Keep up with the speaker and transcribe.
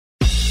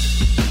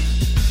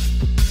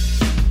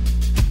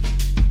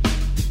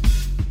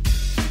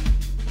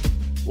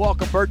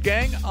Welcome, Bird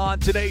Gang. On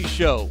today's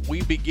show,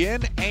 we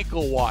begin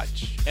Ankle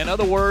Watch. In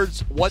other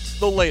words, what's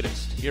the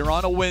latest here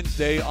on a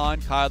Wednesday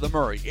on Kyler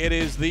Murray? It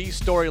is the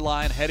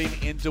storyline heading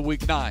into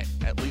Week 9,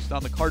 at least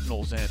on the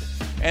Cardinals' end.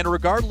 And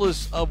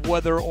regardless of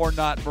whether or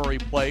not Murray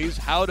plays,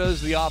 how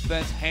does the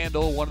offense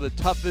handle one of the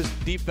toughest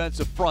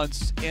defensive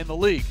fronts in the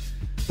league?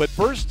 But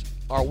first,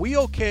 are we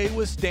okay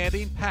with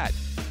standing pat?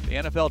 The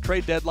NFL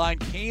trade deadline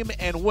came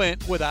and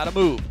went without a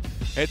move.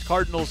 It's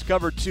Cardinals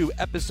Cover 2,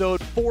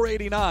 episode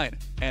 489,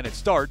 and it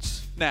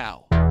starts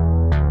now.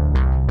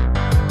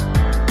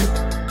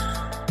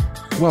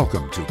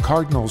 Welcome to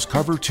Cardinals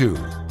Cover 2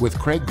 with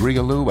Craig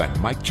Grialou and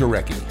Mike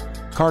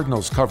Jurecki.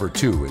 Cardinals Cover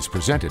 2 is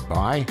presented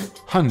by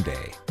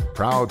Hyundai,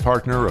 proud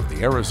partner of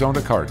the Arizona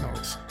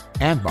Cardinals,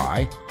 and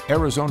by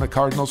Arizona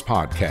Cardinals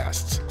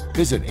Podcasts.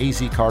 Visit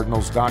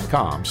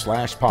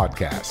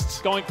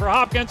azcardinals.com/podcasts. Going for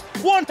Hopkins,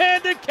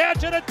 one-handed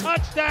catch and a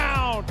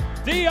touchdown!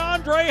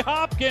 DeAndre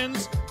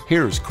Hopkins.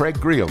 Here's Craig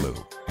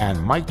Grialou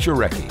and Mike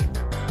Jurecki.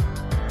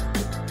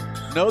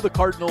 No, the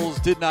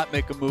Cardinals did not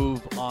make a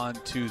move on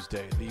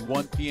Tuesday. The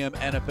 1 p.m.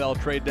 NFL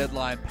trade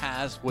deadline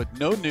passed with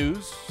no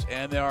news,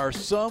 and there are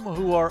some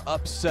who are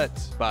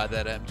upset by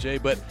that,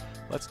 MJ. But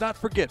let's not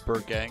forget,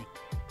 Bird Gang,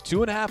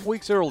 2.5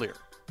 weeks earlier,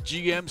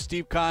 GM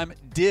Steve Keim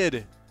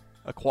did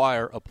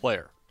acquire a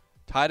player.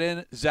 Tight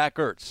end Zach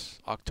Ertz,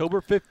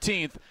 October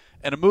 15th,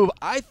 and a move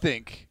I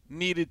think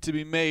needed to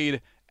be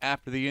made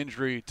after the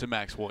injury to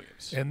Max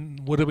Williams.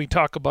 And what did we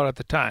talk about at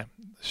the time?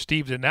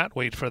 Steve did not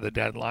wait for the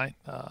deadline.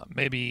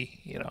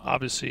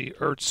 Obviously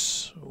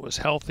Ertz was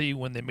healthy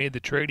when they made the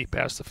trade. He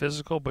passed the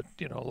physical, but,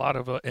 a lot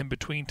of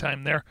in-between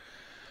time there.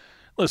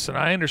 Listen,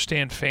 I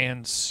understand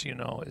fans,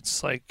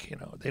 it's like,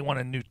 they want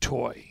a new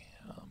toy.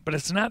 But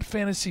it's not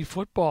fantasy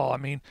football. I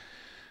mean,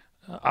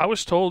 I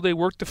was told they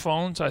worked the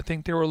phones. I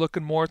think they were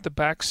looking more at the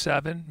back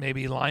seven,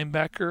 maybe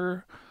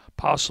linebacker,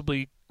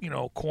 possibly,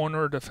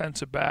 corner or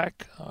defensive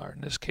back, or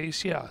in this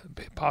case,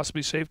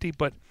 possibly safety.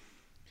 But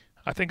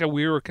I think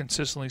we were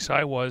consistently, so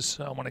I was,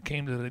 when it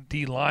came to the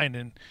D-line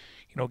and,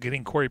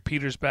 getting Corey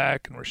Peters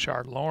back and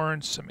Rashard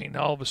Lawrence. I mean,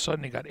 all of a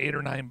sudden, you got 8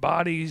 or 9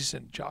 bodies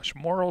and Josh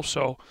Morrow.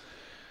 So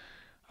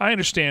I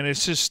understand.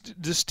 It's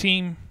just this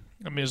team,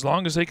 as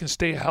long as they can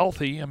stay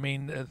healthy,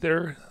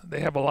 they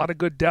have a lot of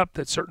good depth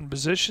at certain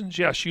positions.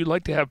 Yes, you'd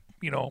like to have,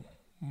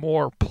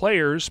 more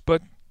players,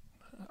 but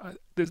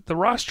the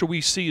roster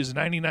we see is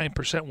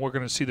 99% we're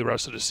going to see the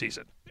rest of the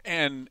season.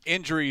 And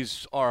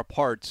injuries are a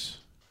part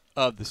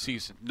of the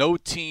season. No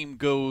team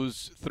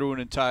goes through an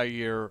entire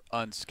year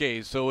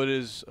unscathed, so it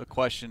is a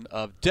question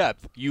of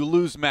depth. You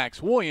lose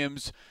Max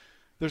Williams,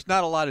 there's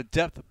not a lot of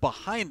depth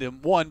behind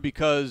him, one,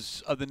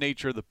 because of the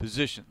nature of the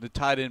position, the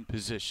tight end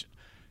position.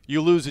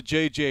 You lose a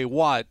J.J.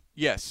 Watt,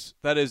 yes,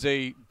 that is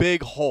a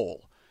big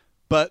hole,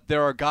 but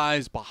there are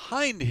guys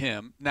behind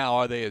him. Now,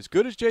 are they as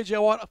good as J.J.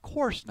 Watt? Of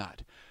course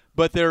not.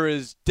 But there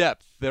is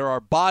depth. There are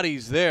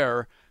bodies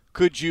there.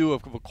 Could you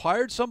have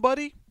acquired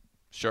somebody?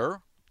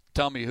 Sure.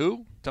 Tell me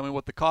who. Tell me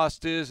what the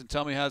cost is, and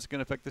tell me how it's going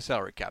to affect the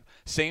salary cap.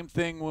 Same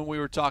thing when we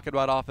were talking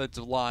about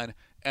offensive line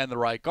and the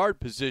right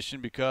guard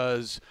position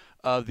because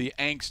of the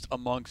angst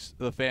amongst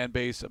the fan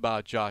base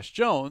about Josh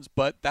Jones.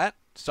 But that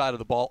side of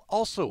the ball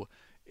also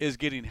is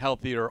getting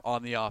healthier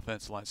on the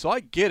offensive line. So I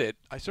get it.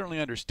 I certainly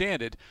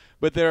understand it.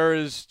 But there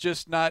is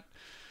just not –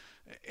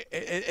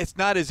 it's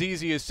not as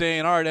easy as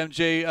saying, all right,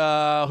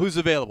 MJ, who's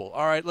available?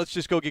 All right, let's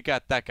just go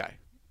get that guy.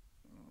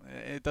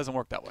 It doesn't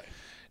work that way.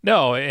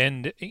 No,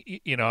 and,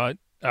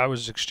 I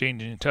was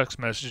exchanging a text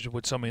message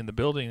with somebody in the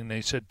building, and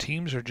they said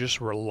teams are just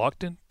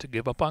reluctant to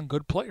give up on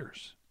good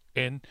players.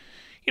 And,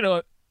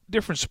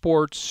 different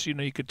sports,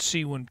 you could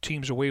see when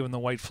teams are waving the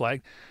white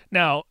flag.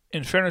 Now,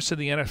 in fairness to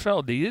the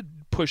NFL, they did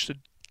push the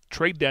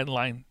trade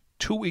deadline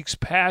 2 weeks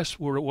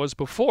past where it was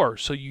before,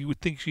 so you would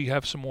think you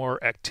have some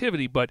more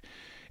activity, but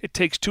it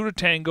takes two to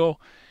tango,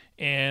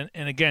 and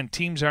again,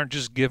 teams aren't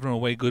just giving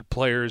away good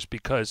players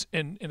because,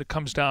 and it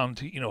comes down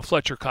to,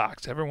 Fletcher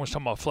Cox. Everyone's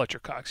talking about Fletcher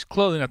Cox.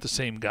 Clearly not the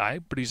same guy,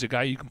 but he's a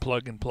guy you can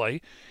plug and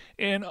play.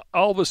 And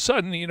all of a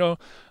sudden,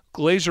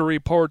 Glazer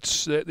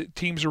reports that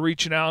teams are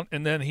reaching out,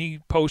 and then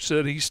he posted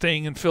that he's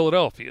staying in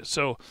Philadelphia.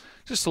 So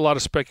just a lot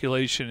of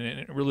speculation,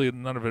 and really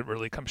none of it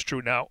really comes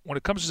true. Now, when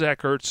it comes to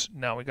Zach Ertz,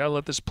 now we got to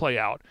let this play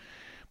out.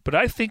 But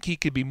I think he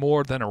could be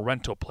more than a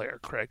rental player,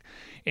 Craig.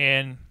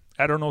 And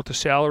I don't know what the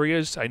salary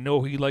is. I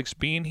know he likes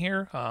being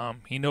here.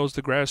 He knows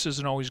the grass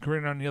isn't always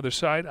green on the other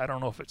side. I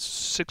don't know if it's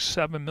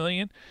 $6-7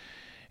 million.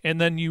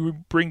 And then you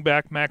bring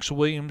back Max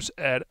Williams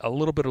at a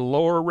little bit of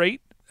lower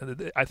rate.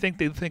 I think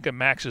they think of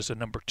Max as a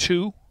number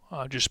 2,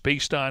 just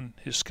based on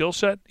his skill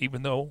set,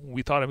 even though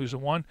we thought he was a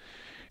 1.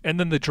 And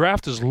then the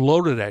draft is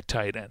loaded at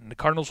tight end. The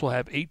Cardinals will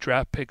have 8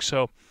 draft picks.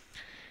 So,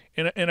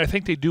 and I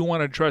think they do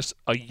want to address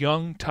a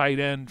young tight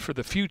end for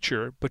the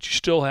future, but you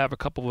still have a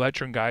couple of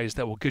veteran guys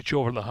that will get you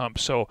over the hump.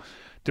 So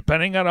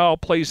depending on how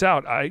it plays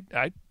out, I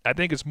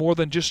think it's more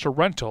than just a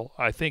rental.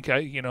 I think,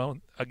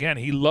 again,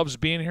 he loves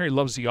being here. He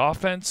loves the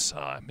offense.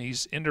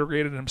 He's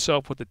integrated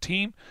himself with the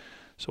team.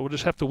 So we'll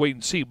just have to wait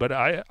and see. But,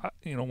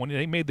 when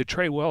they made the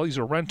trade, well, he's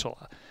a rental.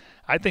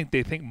 I think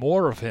they think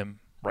more of him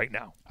right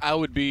now. I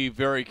would be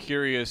very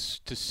curious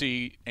to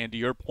see, and to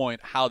your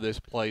point, how this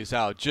plays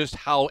out. Just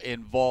how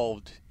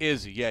involved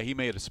is he? Yeah, he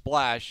made a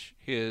splash,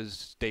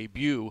 his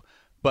debut,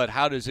 but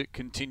how does it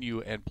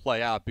continue and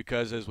play out?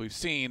 Because as we've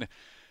seen,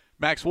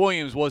 Max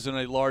Williams wasn't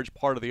a large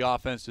part of the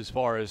offense as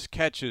far as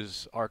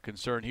catches are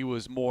concerned. He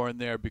was more in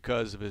there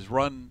because of his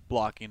run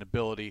blocking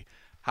ability.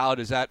 How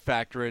does that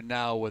factor in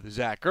now with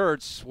Zach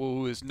Ertz,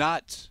 who is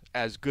not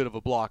as good of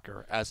a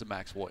blocker as a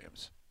Max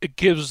Williams? It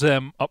gives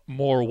them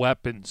more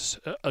weapons.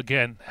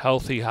 Again,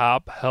 healthy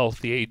Hop,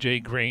 healthy A.J.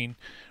 Green,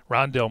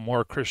 Rondale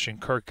Moore, Christian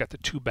Kirk got the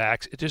two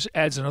backs. It just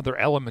adds another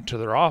element to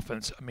their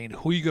offense. I mean,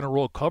 who are you going to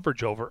roll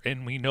coverage over?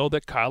 And we know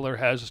that Kyler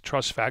has a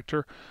trust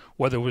factor,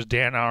 whether it was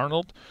Dan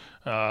Arnold,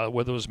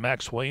 whether it was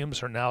Max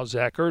Williams, or now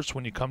Zach Ertz.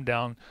 When you come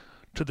down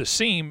to the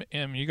seam,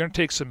 and you're going to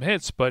take some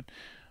hits, but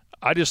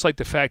I just like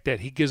the fact that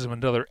he gives them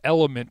another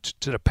element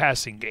to the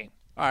passing game.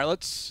 All right,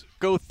 let's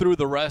go through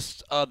the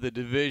rest of the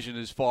division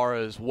as far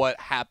as what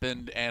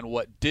happened and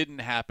what didn't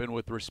happen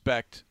with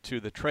respect to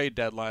the trade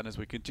deadline as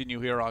we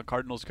continue here on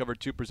Cardinals Cover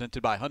 2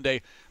 presented by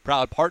Hyundai,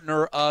 proud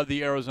partner of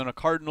the Arizona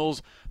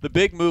Cardinals. The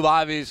big move,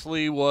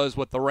 obviously, was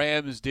what the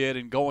Rams did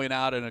in going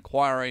out and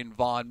acquiring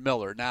Von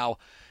Miller. Now,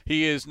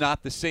 he is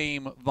not the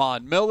same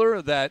Von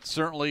Miller that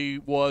certainly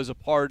was a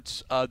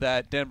part of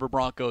that Denver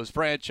Broncos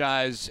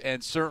franchise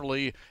and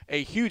certainly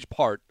a huge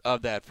part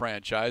of that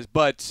franchise,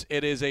 but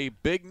it is a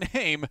big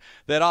name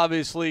that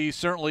obviously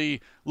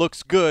certainly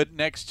looks good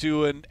next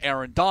to an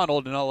Aaron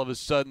Donald, and all of a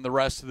sudden the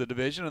rest of the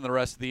division and the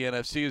rest of the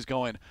NFC is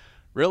going,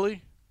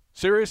 really?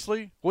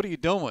 Seriously? What are you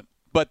doing?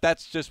 But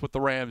that's just what the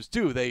Rams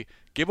do. They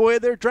give away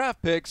their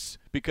draft picks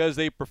because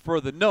they prefer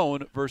the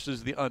known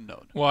versus the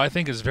unknown. Well, I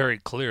think it's very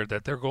clear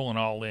that they're going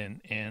all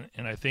in. And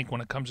I think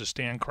when it comes to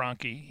Stan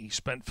Kroenke, he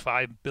spent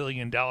 $5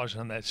 billion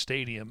on that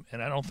stadium,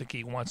 and I don't think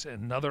he wants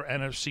another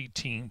NFC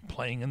team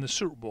playing in the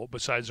Super Bowl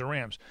besides the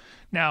Rams.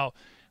 Now,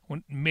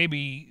 when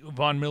maybe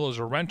Von Miller's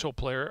a rental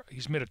player,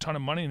 he's made a ton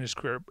of money in his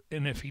career,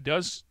 and if he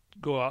does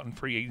go out in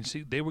free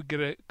agency, they would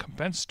get a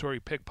compensatory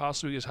pick,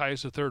 possibly as high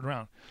as the third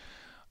round.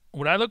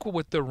 When I look at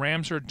what the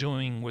Rams are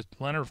doing with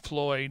Leonard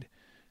Floyd,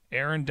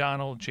 Aaron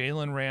Donald,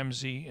 Jalen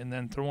Ramsey, and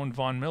then throwing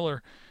Von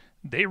Miller,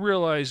 they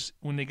realize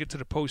when they get to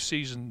the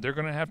postseason, they're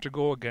going to have to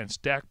go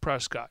against Dak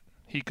Prescott.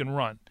 He can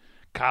run.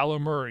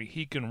 Kyler Murray,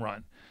 he can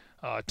run.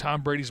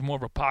 Tom Brady's more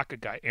of a pocket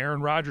guy.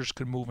 Aaron Rodgers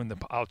can move in the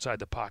outside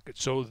the pocket.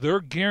 So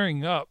they're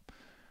gearing up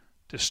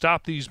to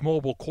stop these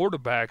mobile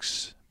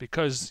quarterbacks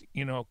because,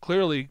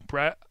 clearly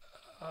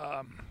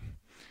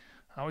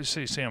I always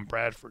say Sam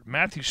Bradford.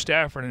 Matthew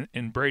Stafford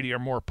and Brady are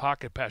more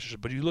pocket passers.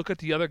 But you look at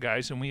the other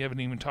guys, and we haven't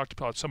even talked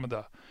about some of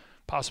the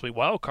possibly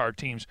wild card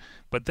teams,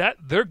 but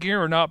they're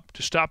gearing up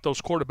to stop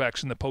those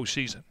quarterbacks in the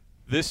postseason.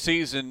 This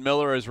season,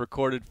 Miller has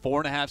recorded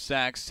 4.5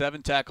 sacks,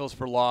 7 tackles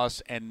for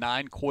loss, and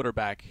 9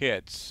 quarterback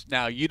hits.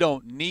 Now, you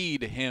don't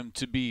need him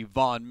to be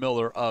Von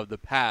Miller of the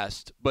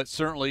past, but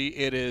certainly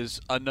it is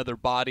another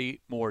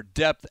body, more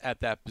depth at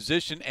that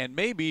position. And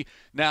maybe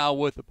now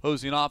with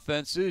opposing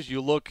offenses,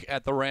 you look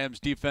at the Rams'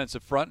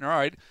 defensive front, and all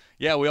right,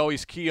 yeah, we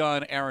always key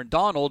on Aaron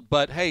Donald,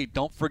 but hey,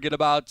 don't forget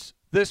about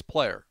this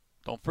player.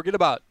 Don't forget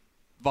about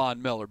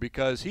Von Miller,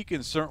 because he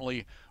can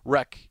certainly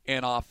wreck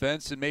an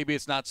offense, and maybe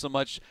it's not so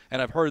much,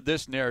 and I've heard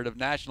this narrative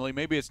nationally,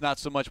 maybe it's not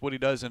so much what he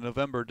does in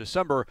November,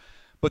 December,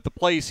 but the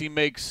plays he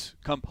makes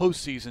come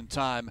postseason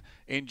time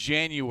in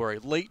January,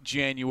 late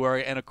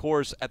January, and of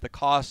course at the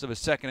cost of a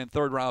second and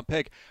third round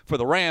pick for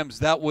the Rams,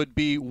 that would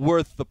be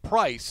worth the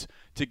price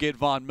to get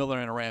Von Miller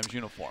in a Rams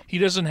uniform. He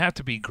doesn't have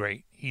to be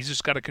great. He's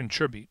just got to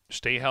contribute,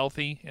 stay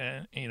healthy,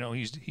 and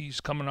he's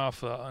coming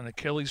off an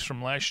Achilles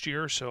from last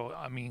year, so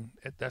I mean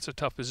that's a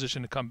tough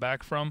position to come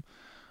back from.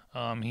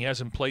 He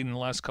hasn't played in the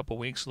last couple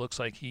of weeks. Looks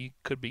like he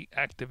could be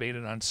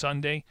activated on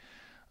Sunday,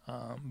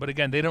 but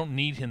again, they don't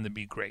need him to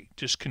be great.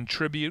 Just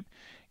contribute,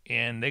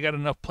 and they got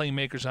enough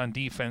playmakers on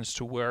defense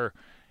to where,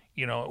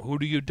 who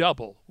do you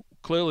double?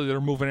 Clearly, they're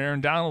moving Aaron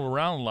Donald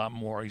around a lot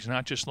more. He's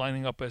not just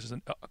lining up as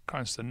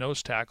against the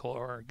nose tackle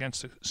or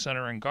against the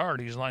center and guard.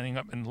 He's lining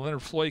up, and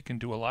Leonard Floyd can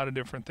do a lot of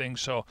different things.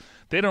 So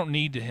they don't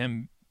need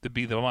him to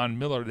be the Von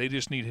Miller. They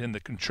just need him to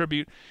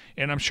contribute,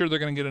 and I'm sure they're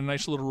going to get a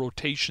nice little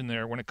rotation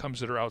there when it comes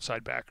to their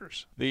outside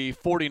backers. The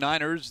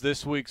 49ers,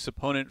 this week's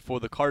opponent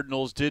for the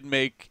Cardinals, did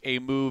make a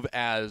move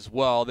as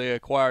well. They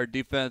acquired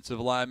defensive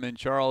lineman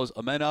Charles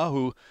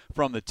Omenihu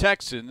from the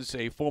Texans,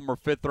 a former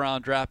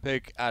fifth-round draft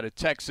pick out of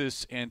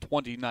Texas in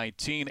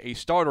 2019, a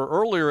starter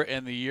earlier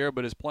in the year,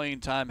 but his playing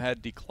time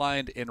had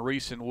declined in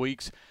recent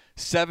weeks.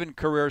 7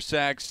 career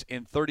sacks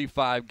in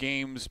 35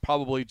 games,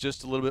 probably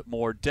just a little bit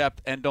more depth.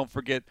 And don't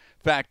forget,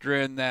 factor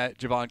in that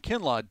Javon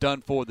Kinlaw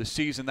done for the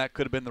season. That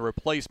could have been the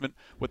replacement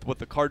with what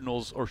the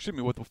Cardinals, what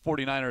the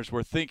 49ers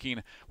were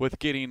thinking with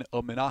getting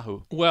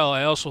Omenihu. Well,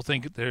 I also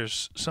think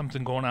there's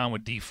something going on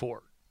with Dee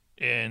Ford.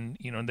 And,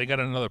 they got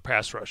another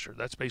pass rusher.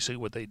 That's basically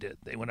what they did.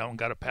 They went out and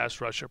got a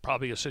pass rusher,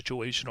 probably a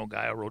situational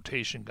guy, a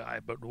rotation guy,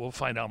 but we'll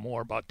find out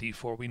more about Dee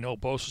Ford. We know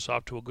Bosa's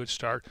off to a good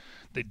start.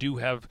 They do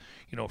have,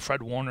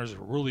 Fred Warner's a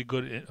really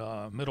good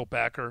middle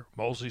backer.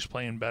 Mosley's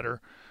playing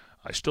better.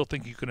 I still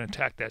think you can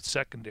attack that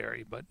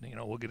secondary, but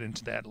we'll get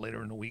into that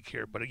later in the week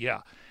here. But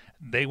yeah,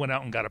 they went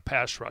out and got a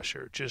pass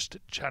rusher just to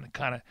try to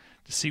kind of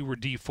to see where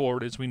D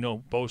Ford is. We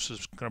know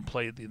Bosa's going to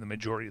play the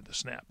majority of the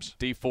snaps.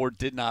 D Ford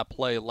did not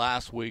play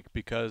last week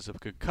because of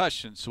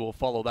concussion, so we'll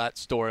follow that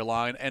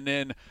storyline. And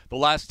then the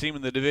last team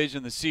in the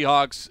division, the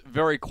Seahawks,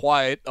 very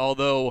quiet,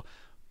 although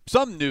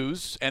some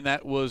news, and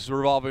that was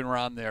revolving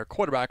around their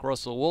quarterback,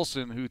 Russell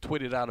Wilson, who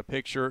tweeted out a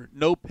picture,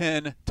 no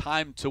pin,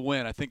 time to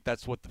win. I think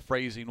that's what the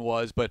phrasing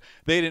was, but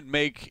they didn't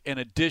make an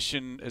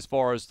addition as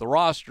far as the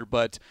roster,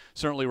 but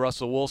certainly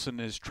Russell Wilson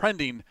is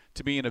trending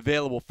to being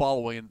available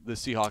following the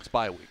Seahawks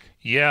bye week.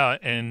 Yeah,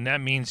 and that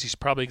means he's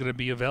probably going to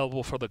be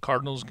available for the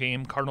Cardinals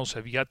game. Cardinals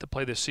have yet to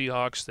play the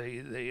Seahawks.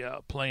 They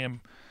play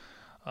him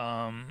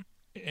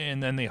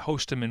and then they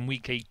host him in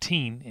Week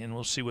 18, and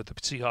we'll see what the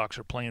Seahawks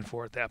are playing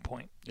for at that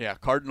point. Yeah,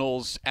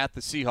 Cardinals at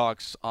the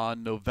Seahawks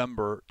on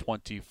November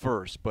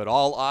 21st. But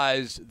all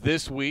eyes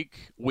this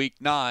week, Week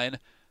 9,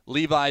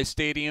 Levi's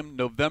Stadium,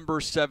 November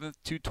 7th,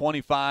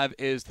 2:25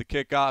 is the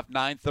kickoff.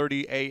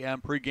 9:30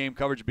 a.m. pregame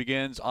coverage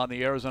begins on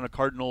the Arizona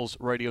Cardinals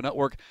radio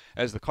network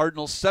as the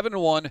Cardinals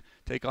 7-1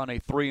 take on a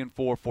 3-4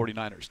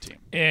 49ers team.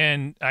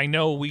 And I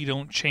know we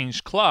don't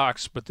change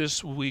clocks, but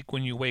this week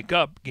when you wake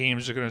up,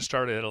 games are going to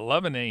start at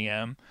 11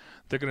 a.m.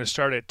 They're going to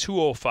start at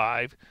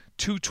 2:05,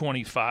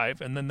 2:25,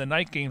 and then the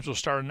night games will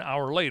start an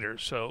hour later.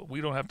 So we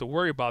don't have to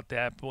worry about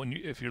that. But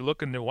if you're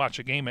looking to watch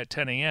a game at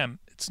 10 a.m.,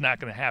 it's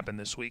not going to happen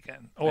this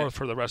weekend or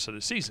for the rest of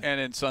the season. And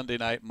then Sunday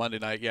night, Monday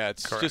night, yeah,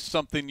 it's Correct. just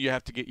something you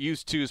have to get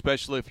used to,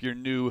 especially if you're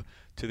new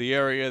to the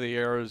area. The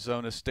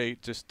Arizona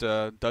State just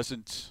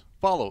doesn't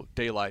follow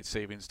daylight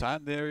savings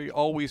time. They're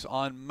always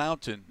on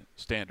Mountain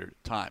Standard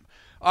Time.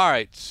 All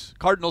right,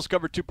 Cardinals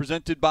Cover 2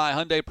 presented by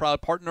Hyundai,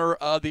 proud partner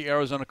of the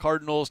Arizona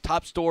Cardinals.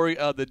 Top story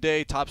of the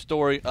day, top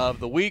story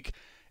of the week.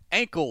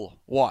 Ankle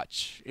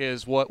watch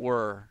is what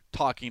we're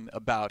talking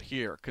about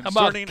here.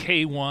 Concerning about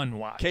K1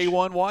 watch?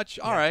 K1 watch?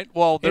 All right.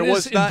 Well, there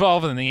was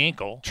involved in the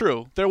ankle.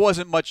 True. There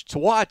wasn't much to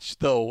watch,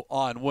 though,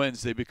 on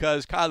Wednesday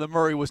because Kyler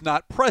Murray was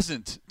not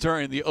present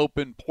during the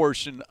open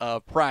portion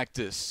of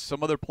practice.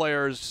 Some other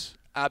players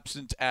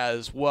absent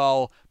as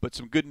well, but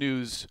some good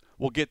news.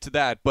 We'll get to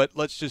that. But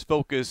let's just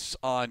focus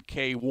on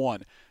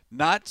K1.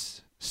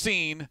 Not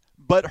seen,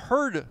 but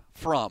heard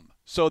from.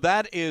 So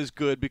that is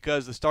good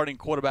because the starting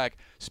quarterback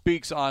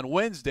speaks on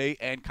Wednesday,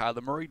 and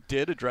Kyler Murray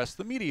did address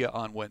the media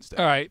on Wednesday.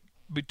 All right.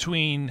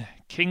 Between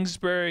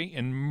Kingsbury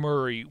and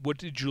Murray, what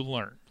did you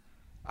learn?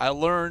 I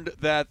learned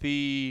that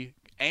the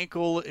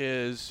ankle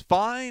is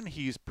fine.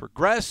 He's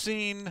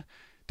progressing.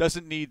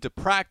 Doesn't need to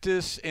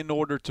practice in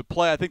order to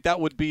play. I think that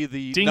would be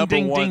the number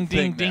one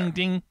thing.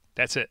 Ding.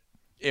 That's it.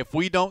 If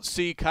we don't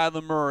see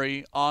Kyler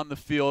Murray on the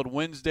field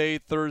Wednesday,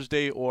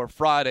 Thursday, or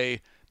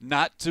Friday,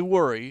 not to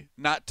worry,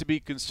 not to be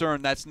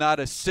concerned. That's not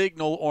a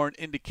signal or an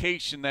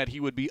indication that he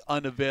would be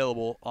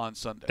unavailable on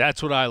Sunday.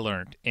 That's what I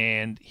learned.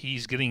 And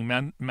he's getting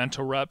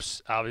mental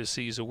reps.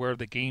 Obviously, he's aware of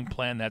the game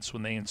plan. That's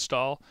when they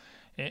install.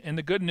 And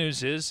the good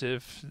news is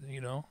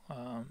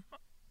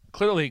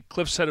clearly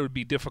Cliff said it would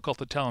be difficult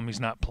to tell him he's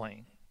not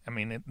playing. I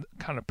mean,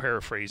 kind of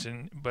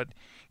paraphrasing. But,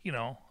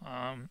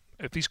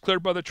 if he's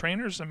cleared by the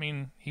trainers,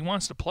 he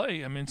wants to play.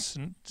 It's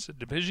a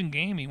division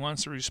game. He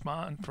wants to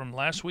respond from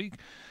last week.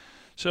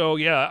 So,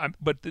 yeah,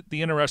 but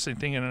the interesting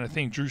thing, and I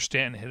think Drew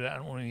Stanton hit it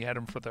on when he had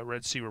him for the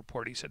Red Sea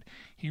report, he said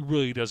he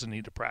really doesn't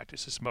need to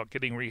practice. It's about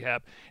getting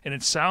rehab. And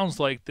it sounds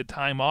like the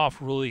time off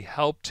really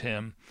helped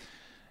him.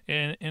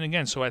 And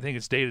again, so I think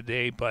it's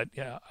day-to-day, but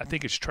yeah, I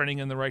think it's trending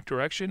in the right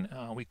direction.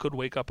 We could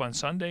wake up on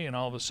Sunday and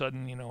all of a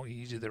sudden,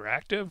 he's either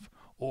active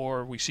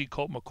or we see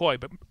Colt McCoy.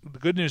 But the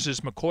good news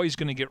is McCoy's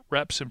going to get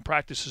reps in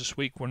practice this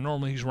week where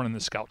normally he's running the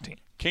scout team.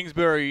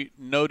 Kingsbury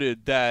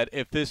noted that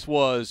if this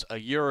was a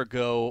year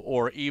ago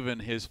or even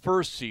his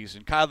first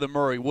season, Kyler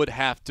Murray would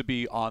have to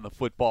be on the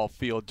football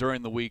field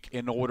during the week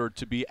in order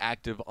to be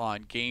active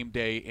on game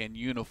day in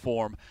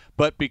uniform.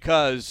 But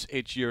because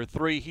it's year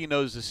 3, he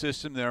knows the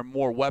system. There are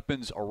more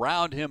weapons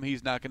around him.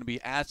 He's not going to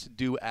be asked to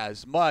do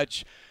as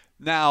much.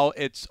 Now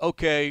it's,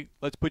 okay,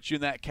 let's put you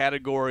in that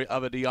category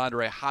of a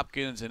DeAndre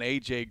Hopkins, an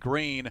A.J.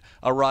 Green,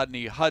 a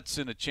Rodney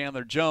Hudson, a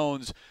Chandler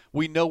Jones.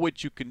 We know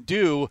what you can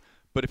do.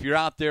 But if you're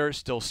out there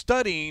still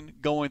studying,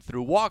 going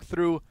through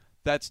walkthrough,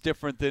 that's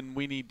different than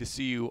we need to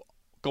see you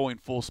going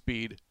full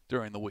speed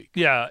during the week.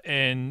 Yeah,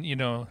 and,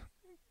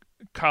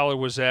 Kyler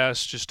was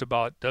asked just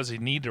about does he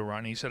need to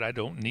run. He said, I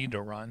don't need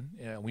to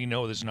run. We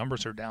know his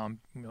numbers are down.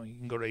 You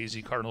can go to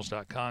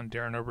azcardinals.com.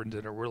 Darren Urban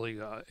did a really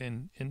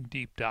in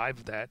deep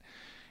dive of that.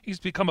 He's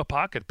become a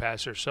pocket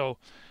passer. So,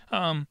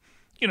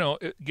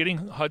 getting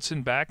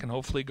Hudson back and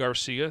hopefully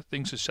Garcia,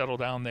 things have settled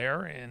down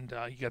there, and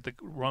you got the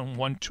run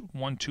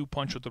 1-2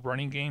 punch with the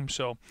running game.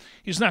 So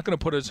he's not going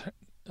to put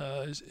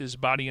his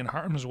body in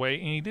harm's way.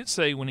 And he did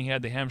say when he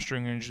had the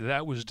hamstring injury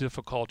that was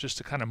difficult just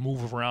to kind of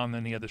move around.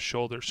 Then he had the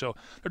shoulder. So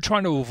they're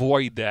trying to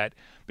avoid that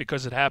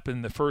because it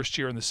happened the first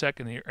year and the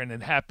second year, and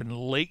it happened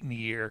late in the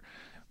year.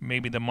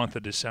 maybe the month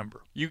of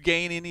December. You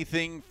gain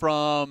anything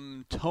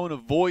from tone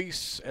of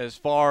voice as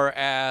far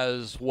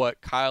as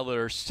what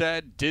Kyler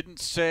said, didn't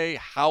say,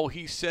 how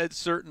he said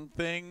certain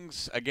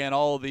things? Again,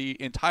 all of the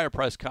entire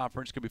press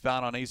conference can be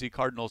found on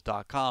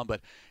azcardinals.com,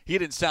 but he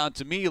didn't sound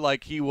to me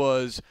like he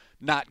was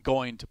not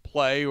going to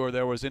play or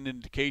there was an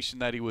indication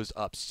that he was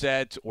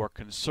upset or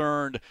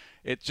concerned.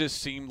 It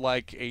just seemed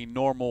like a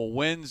normal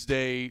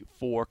Wednesday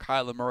for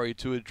Kyler Murray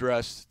to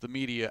address the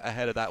media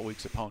ahead of that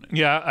week's opponent.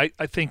 Yeah,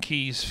 I think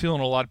he's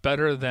feeling a lot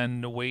better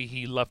than the way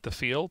he left the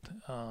field.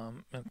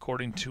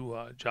 According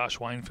to Josh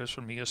Weinfish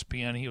from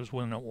ESPN, he was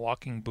wearing a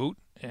walking boot.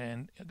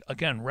 And,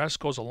 again, rest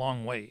goes a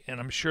long way. And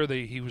I'm sure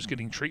he was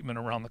getting treatment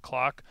around the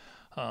clock.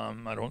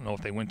 I don't know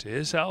if they went to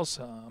his house.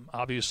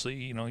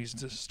 Obviously, he's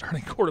the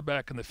starting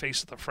quarterback in the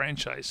face of the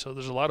franchise. So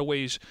there's a lot of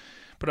ways.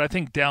 But I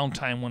think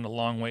downtime went a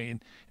long way.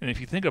 And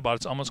if you think about it,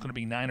 it's almost going to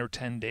be 9 or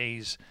 10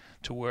 days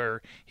to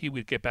where he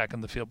would get back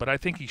in the field. But I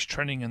think he's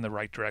trending in the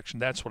right direction.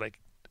 That's what I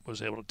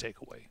was able to take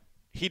away.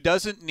 He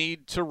doesn't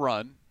need to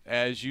run,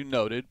 as you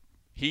noted.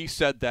 He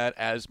said that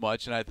as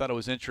much, and I thought it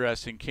was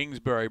interesting.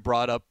 Kingsbury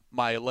brought up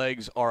 "my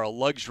legs are a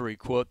luxury"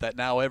 quote that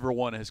now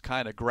everyone has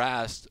kind of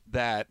grasped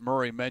that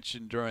Murray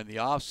mentioned during the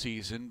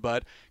offseason,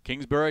 but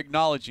Kingsbury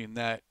acknowledging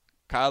that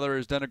Kyler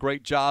has done a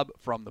great job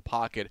from the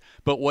pocket.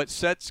 But what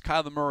sets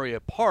Kyler Murray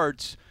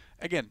apart,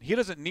 again, he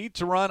doesn't need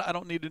to run. I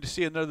don't need to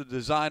see another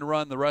design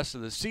run the rest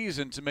of the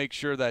season to make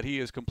sure that he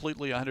is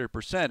completely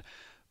 100%,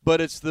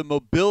 but it's the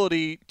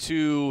mobility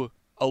to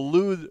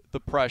elude the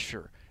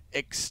pressure,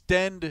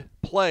 extend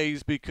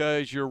plays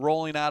because you're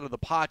rolling out of the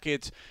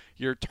pocket,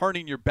 you're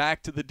turning your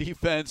back to the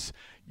defense,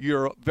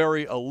 you're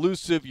very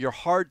elusive, you're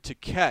hard to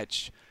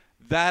catch.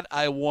 That,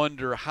 I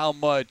wonder how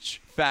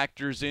much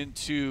factors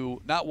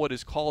into not what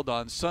is called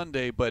on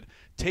Sunday, but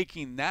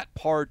taking that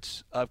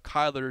part of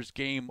Kyler's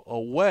game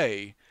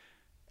away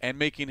and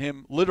making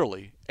him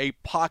literally a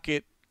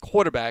pocket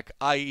quarterback,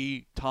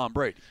 i.e. Tom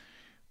Brady.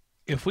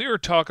 If we were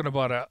talking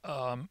about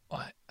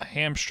a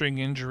hamstring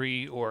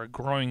injury or a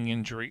growing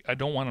injury, I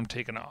don't want him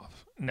taken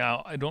off.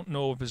 Now, I don't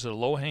know if it's a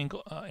low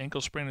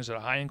ankle sprain, is it a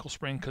high ankle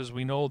sprain? Because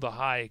we know the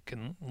high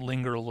can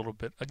linger a little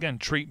bit. Again,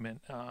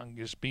 treatment,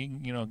 just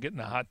being, getting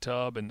the hot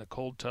tub and the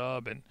cold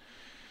tub,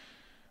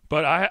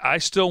 but I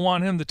still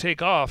want him to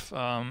take off.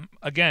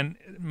 Again,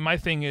 my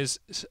thing is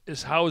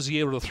how is he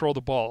able to throw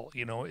the ball?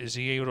 Is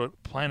he able to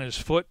plant his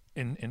foot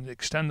and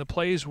extend the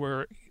plays?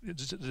 Where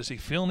does he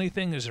feel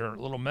anything? Is there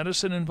a little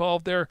medicine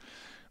involved there?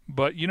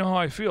 But you know how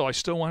I feel. I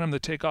still want him to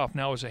take off.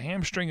 Now, as a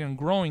hamstring and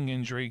growing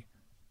injury,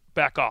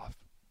 back off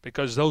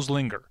because those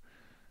linger.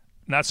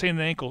 Not saying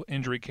an ankle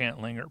injury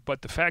can't linger,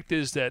 but the fact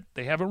is that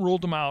they haven't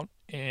ruled him out,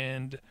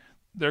 and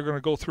they're going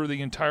to go through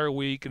the entire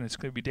week, and it's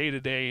going to be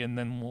day-to-day, and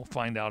then we'll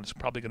find out it's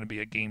probably going to be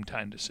a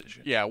game-time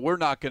decision. Yeah, we're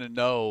not going to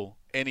know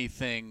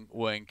anything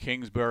when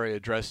Kingsbury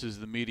addresses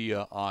the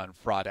media on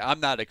Friday. I'm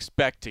not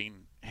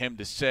expecting him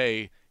to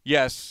say,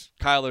 yes,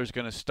 Kyler's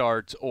going to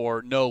start,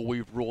 or no,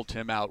 we've ruled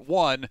him out.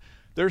 One,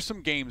 there's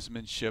some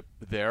gamesmanship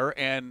there,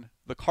 and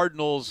the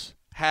Cardinals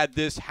had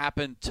this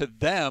happen to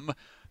them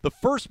the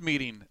first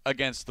meeting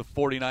against the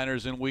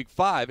 49ers in Week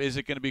 5. Is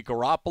it going to be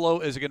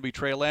Garoppolo? Is it going to be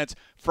Trey Lance?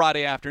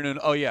 Friday afternoon,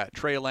 oh, yeah,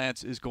 Trey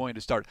Lance is going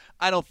to start.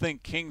 I don't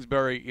think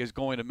Kingsbury is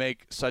going to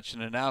make such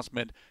an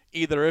announcement,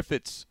 either if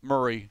it's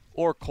Murray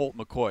or Colt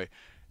McCoy.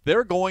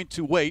 They're going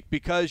to wait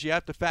because you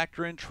have to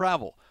factor in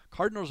travel.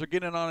 Cardinals are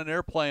getting on an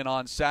airplane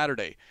on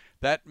Saturday.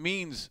 That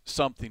means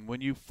something when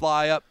you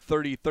fly up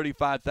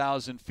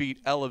 35,000 feet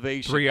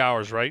elevation. 3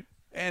 hours, right?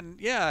 And,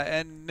 yeah,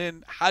 and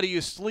then how do you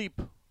sleep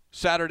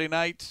Saturday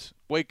night,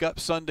 wake up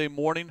Sunday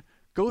morning?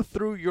 Go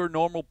through your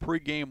normal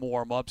pregame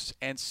warm-ups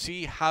and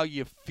see how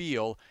you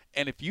feel.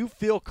 And if you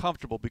feel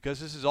comfortable, because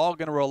this is all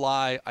going to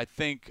rely, I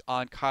think,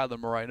 on Kyler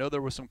Murray. I know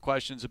there were some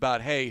questions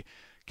about, hey,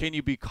 can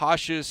you be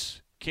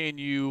cautious? Can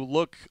you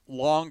look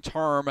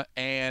long-term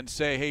and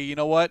say, hey, you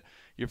know what?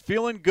 You're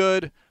feeling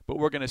good, but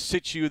we're going to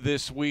sit you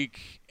this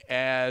week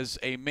as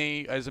a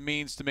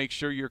means to make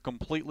sure you're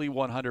completely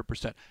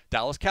 100%.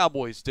 Dallas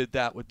Cowboys did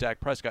that with Dak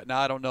Prescott. Now,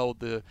 I don't know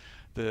the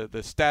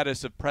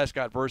status of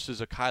Prescott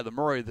versus a Kyler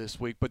Murray this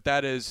week, but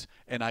that is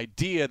an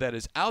idea that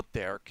is out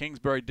there.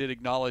 Kingsbury did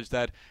acknowledge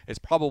that it's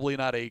probably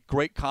not a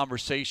great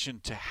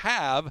conversation to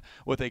have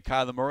with a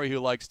Kyler Murray who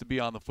likes to be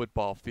on the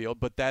football field,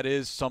 but that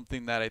is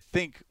something that I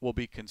think will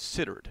be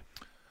considered.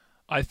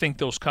 I think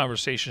those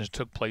conversations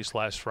took place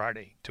last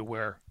Friday to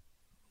where,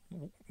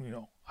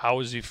 how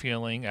is he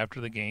feeling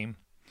after the game,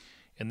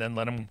 and then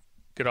let him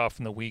get off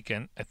in the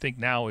weekend. I think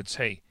now it's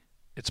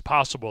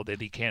possible that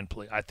he can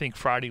play. I think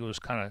Friday was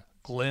kind of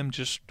glim,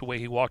 just the way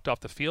he walked off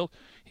the field.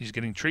 He's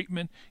getting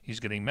treatment. He's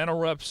getting mental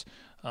reps.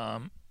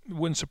 It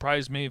wouldn't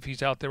surprise me if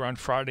he's out there on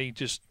Friday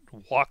just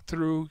walk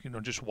through,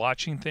 just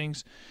watching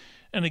things.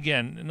 And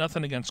again,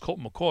 nothing against Colt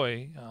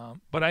McCoy,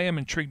 but I am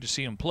intrigued to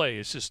see him play.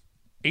 It's just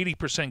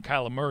 80%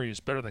 Kyler Murray is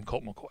better than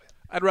Colt McCoy.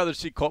 I'd rather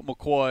see Colt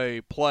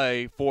McCoy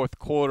play fourth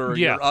quarter.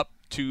 Yeah. You're up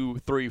 2,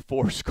 3,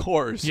 4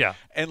 scores. Yeah.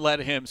 And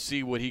let him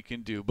see what he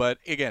can do. But,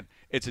 again,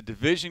 it's a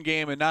division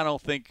game, and I don't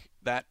think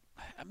that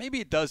maybe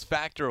it does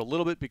factor a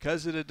little bit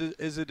because it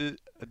is a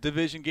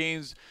division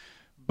games,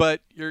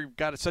 but you've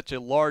got such a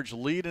large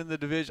lead in the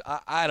division.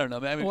 I don't know.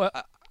 I mean,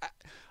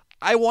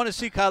 I want to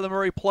see Kyler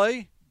Murray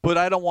play, but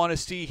I don't want to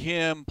see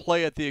him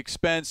play at the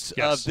expense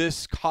of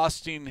this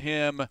costing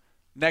him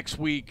next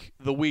week,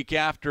 the week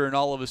after, and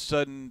all of a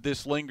sudden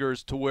this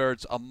lingers to where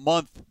it's a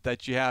month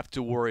that you have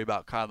to worry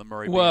about Kyler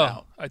Murray being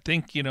out. I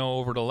think,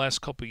 over the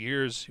last couple of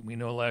years, we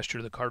know last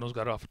year the Cardinals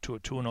got off to a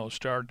 2-0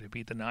 start. They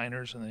beat the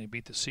Niners, and they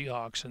beat the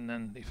Seahawks, and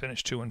then they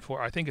finished 2-4.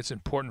 I think it's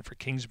important for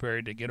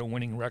Kingsbury to get a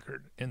winning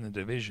record in the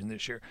division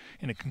this year,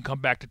 and it can come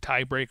back to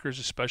tiebreakers,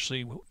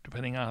 especially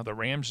depending on how the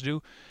Rams do.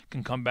 It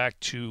can come back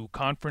to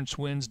conference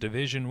wins,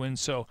 division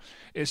wins. So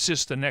it's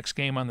just the next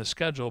game on the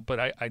schedule, but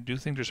I do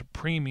think there's a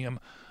premium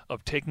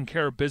of taking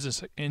care of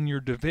business in your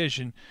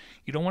division.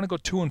 You don't want to go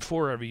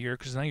 2-4 every year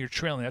because now you're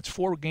trailing. That's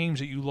 4 games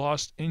that you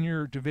lost in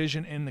your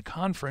division in the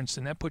conference,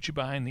 and that puts you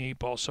behind the 8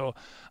 ball. So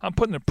I'm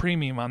putting a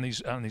premium on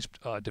these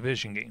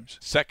division games.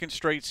 Second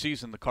straight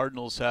season, the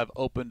Cardinals have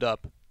opened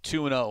up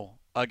 2-0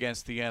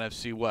 against the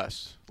NFC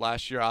West.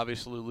 Last year,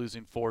 obviously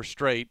losing 4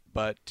 straight,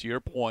 but to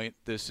your point,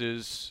 this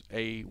is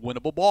a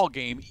winnable ball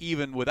game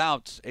even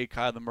without a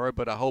Kyler Murray,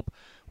 but I hope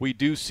we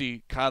do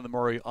see Kyler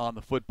Murray on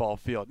the football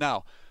field.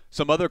 Now,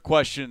 some other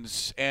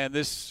questions, and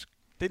this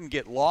didn't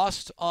get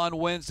lost on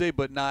Wednesday,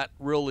 but not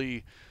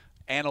really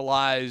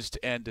analyzed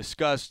and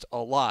discussed a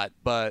lot.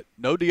 But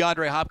no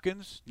DeAndre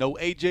Hopkins, no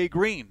A.J.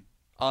 Green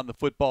on the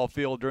football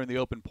field during the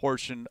open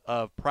portion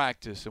of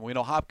practice. And we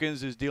know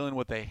Hopkins is dealing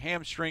with a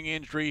hamstring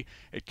injury.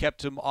 It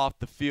kept him off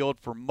the field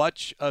for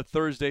much of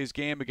Thursday's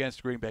game against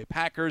the Green Bay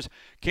Packers.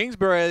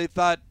 Kingsbury, they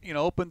thought,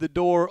 opened the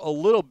door a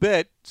little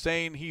bit,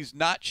 saying he's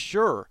not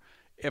sure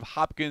if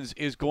Hopkins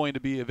is going to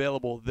be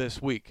available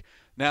this week.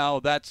 Now,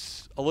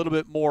 that's a little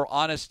bit more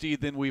honesty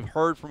than we've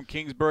heard from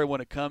Kingsbury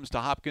when it comes to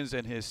Hopkins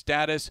and his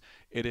status.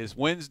 It is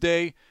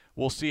Wednesday.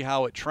 We'll see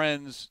how it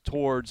trends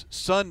towards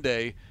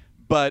Sunday.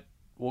 But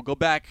we'll go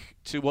back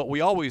to what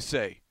we always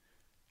say.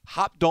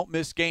 Hop don't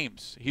miss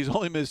games. He's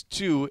only missed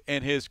 2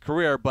 in his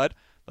career. But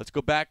let's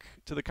go back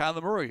to the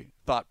Kyler Murray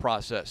thought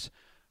process.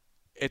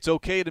 It's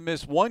okay to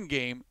miss 1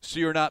 game so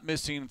you're not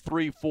missing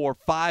 3, 4,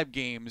 5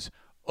 games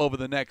over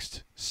the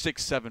next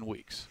 6, 7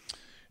 weeks.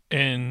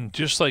 And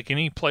just like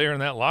any player in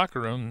that locker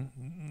room,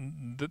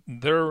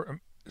 it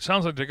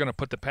sounds like they're going to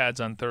put the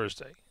pads on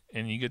Thursday.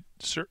 And you get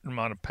a certain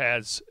amount of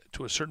pads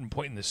to a certain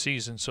point in the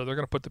season, so they're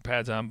going to put the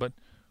pads on. But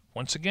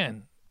once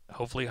again,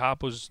 hopefully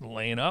Hop was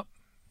laying up,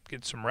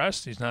 get some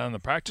rest. He's not on the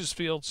practice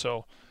field,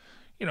 so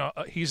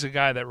he's a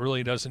guy that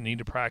really doesn't need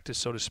to practice,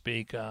 so to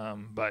speak.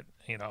 But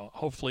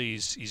hopefully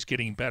he's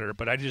getting better.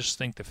 But I just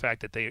think the fact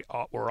that they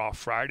were off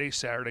Friday,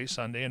 Saturday,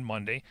 Sunday, and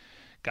Monday,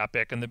 got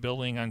back in the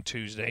building on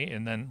Tuesday,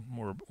 and then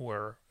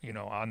we're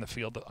on the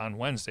field on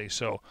Wednesday.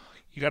 So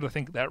you got to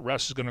think that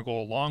rest is going to go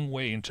a long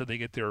way until they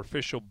get their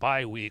official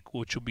bye week,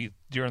 which will be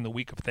during the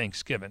week of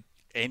Thanksgiving.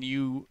 And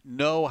you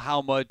know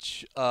how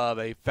much of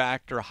a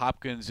factor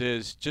Hopkins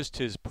is, just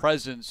his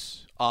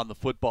presence on the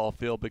football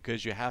field,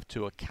 because you have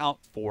to account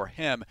for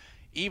him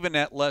even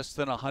at less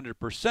than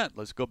 100%.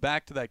 Let's go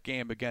back to that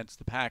game against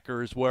the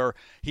Packers where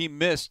he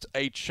missed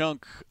a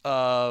chunk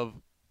of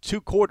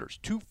 2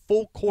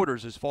 full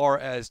quarters as far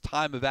as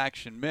time of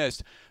action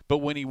missed. But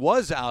when he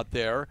was out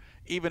there,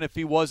 even if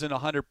he wasn't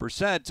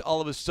 100%, all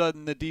of a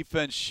sudden the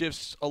defense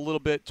shifts a little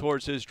bit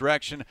towards his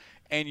direction,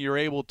 and you're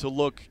able to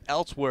look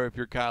elsewhere if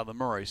you're Kyler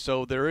Murray.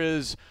 So there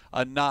is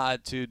a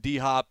nod to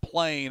D-Hop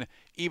playing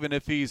even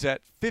if he's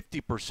at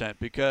 50%,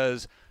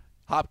 because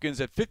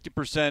Hopkins at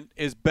 50%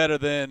 is better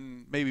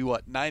than maybe,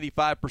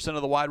 95%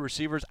 of the wide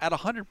receivers at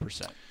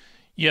 100%.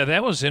 Yeah,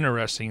 that was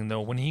interesting,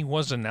 though. When he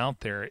wasn't out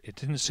there, it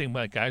didn't seem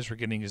like guys were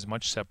getting as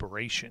much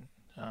separation.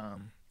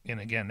 And,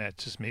 again,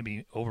 that's just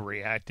maybe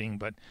overreacting.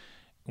 But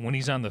when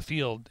he's on the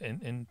field,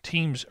 and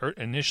teams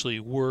initially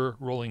were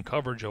rolling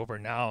coverage over,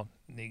 now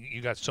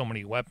you got so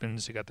many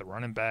weapons. You got the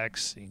running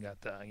backs. You got,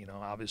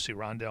 obviously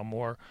Rondale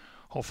Moore.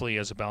 Hopefully he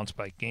has a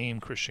bounce-back game,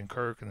 Christian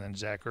Kirk, and then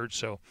Zach Ertz.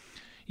 So,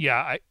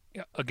 yeah,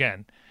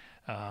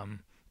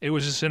 it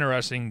was just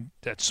interesting,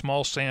 that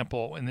small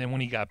sample, and then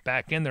when he got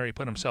back in there, he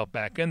put himself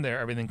back in there,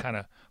 everything kind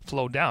of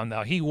flowed down.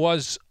 Now, he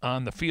was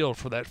on the field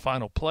for that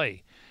final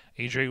play.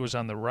 A.J. was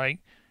on the right.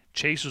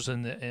 Chase was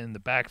in the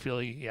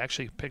backfield. He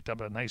actually picked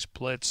up a nice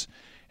blitz.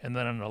 And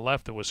then on the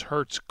left, it was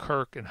Hurts,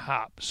 Kirk, and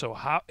Hop. So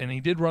and he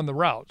did run the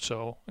route,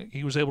 so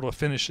he was able to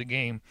finish the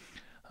game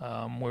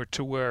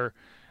where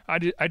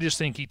I just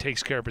think he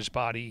takes care of his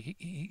body.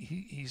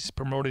 He's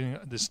promoting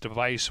this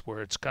device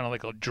where it's kind of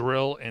like a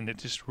drill, and it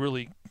just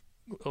really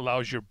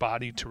allows your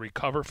body to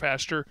recover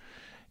faster.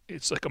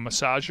 It's like a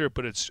massager,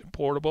 but it's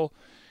portable.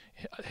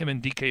 Him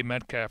and DK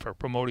Metcalf are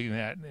promoting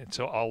that. It's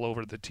all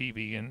over the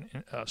TV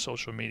and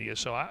social media.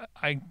 So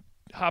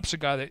Hop's a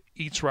guy that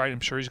eats right. I'm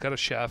sure he's got a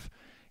chef.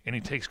 and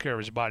he takes care of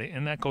his body,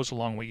 and that goes a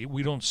long way.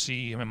 We don't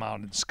see him out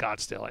in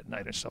Scottsdale at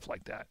night and stuff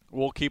like that.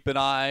 We'll keep an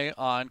eye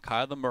on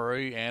Kyler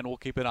Murray, and we'll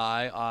keep an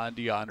eye on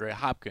DeAndre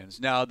Hopkins.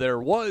 Now, there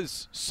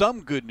was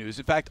some good news.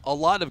 In fact, a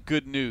lot of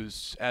good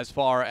news as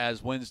far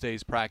as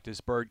Wednesday's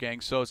practice, Bird Gang.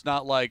 So it's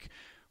not like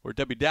we're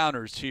Debbie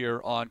Downers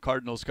here on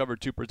Cardinals Cover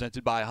 2,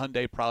 presented by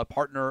Hyundai, proud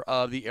partner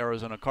of the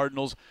Arizona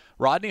Cardinals.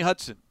 Rodney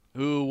Hudson,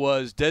 who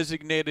was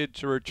designated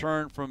to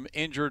return from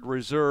injured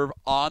reserve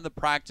on the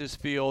practice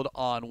field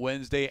on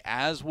Wednesday,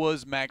 as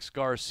was Max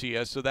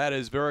Garcia. So that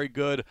is very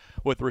good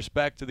with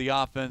respect to the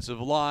offensive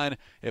line.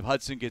 If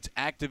Hudson gets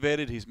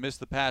activated, he's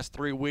missed the past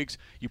 3 weeks,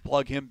 you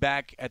plug him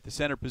back at the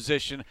center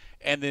position,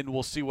 and then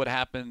we'll see what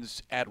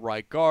happens at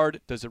right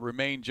guard. Does it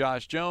remain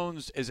Josh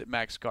Jones? Is it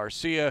Max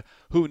Garcia?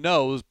 Who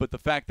knows? But the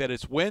fact that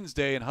it's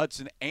Wednesday and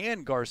Hudson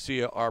and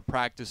Garcia are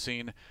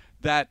practicing,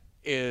 that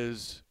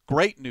is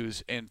great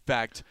news, in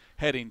fact,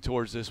 heading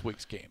towards this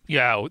week's game.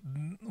 Yeah,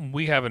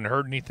 we haven't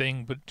heard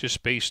anything, but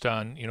just based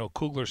on,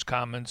 Kugler's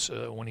comments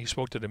when he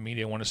spoke to the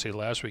media, I want to say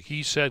last week,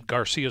 he said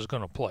Garcia's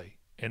going to play.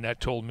 And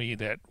that told me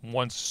that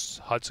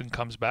once Hudson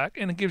comes back,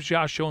 and it gives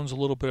Josh Jones a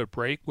little bit of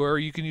break where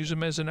you can use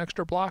him as an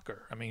extra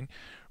blocker. I mean,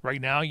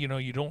 right now, you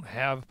don't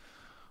have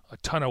a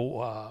ton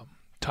of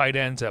tight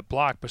ends that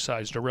block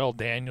besides Darrell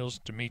Daniels.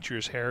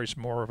 Demetrius Harris,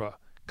 more of a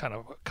kind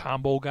of a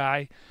combo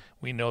guy.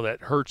 We know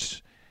that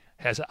Hurts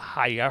has a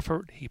high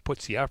effort. He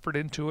puts the effort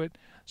into it.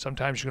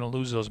 Sometimes you're going to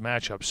lose those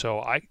matchups.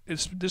 So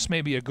this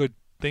may be a good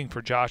thing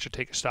for Josh to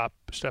take a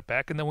step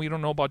back, and then we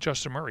don't know about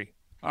Justin Murray.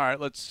 All right,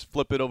 let's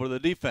flip it over to the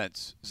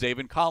defense.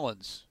 Zaven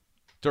Collins,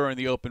 during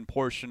the open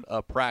portion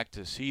of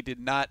practice, he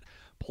did not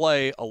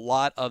play a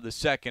lot of the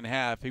second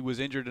half. He was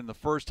injured in the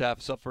first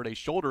half, suffered a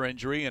shoulder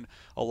injury, and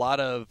a lot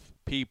of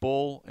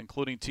people,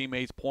 including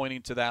teammates,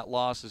 pointing to that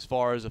loss as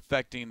far as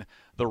affecting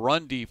the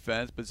run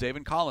defense. But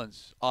Zaven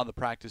Collins on the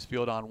practice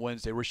field on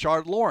Wednesday.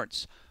 Rashard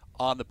Lawrence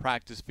on the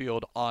practice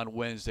field on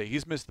Wednesday.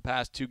 He's missed the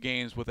past 2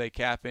 games with a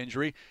calf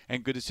injury,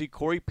 and good to see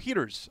Corey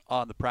Peters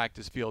on the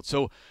practice field.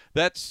 So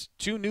that's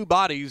 2 new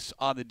bodies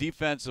on the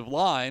defensive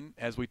line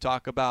as we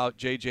talk about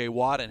J.J.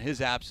 Watt and his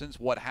absence.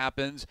 What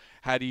happens?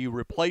 How do you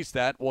replace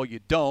that? Well, you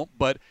don't,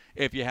 but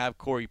if you have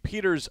Corey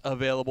Peters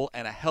available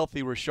and a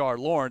healthy Rashard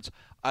Lawrence,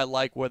 I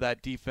like where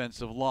that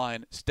defensive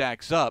line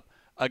stacks up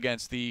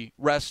against the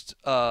rest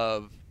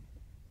of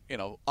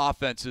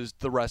offenses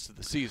the rest of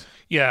the season.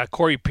 Yeah,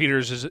 Corey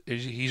Peters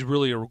he's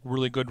really a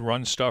really good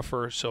run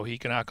stuffer, so he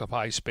can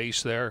occupy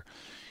space there.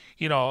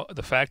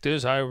 The fact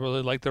is, I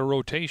really like their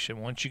rotation.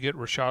 Once you get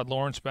Rashard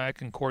Lawrence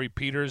back and Corey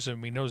Peters,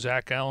 and we know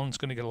Zach Allen's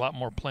going to get a lot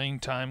more playing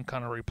time,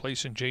 kind of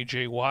replacing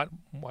J.J. Watt.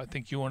 I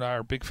think you and I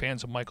are big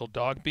fans of Michael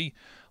Dogby.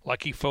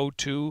 Lucky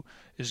Fotu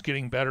is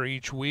getting better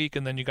each week,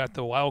 and then you got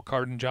the wild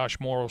card in Josh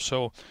Morrow.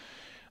 So,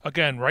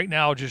 again, right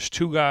now, just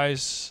 2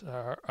 guys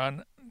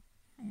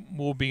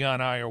will be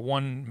on IR.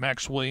 One,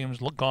 Max Williams,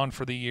 gone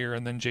for the year,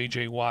 and then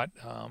J.J. Watt.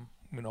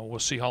 We'll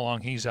see how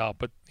long he's out.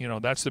 But,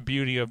 that's the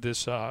beauty of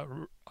this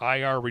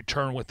IR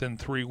return within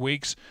 3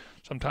 weeks.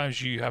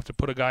 Sometimes you have to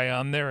put a guy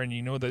on there, and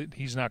you know that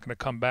he's not going to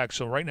come back.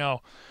 So right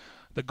now,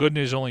 the good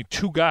news is only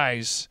 2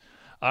 guys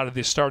out of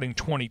the starting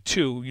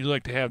 22. You'd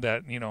like to have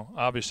that,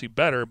 obviously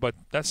better, but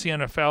that's the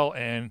NFL.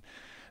 And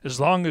as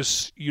long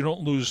as you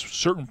don't lose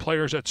certain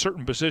players at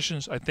certain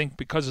positions, I think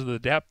because of the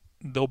depth,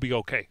 they'll be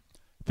okay.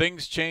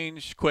 Things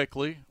change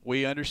quickly.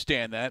 We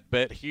understand that.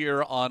 But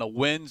here on a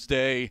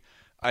Wednesday,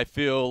 I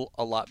feel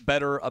a lot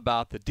better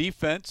about the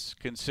defense,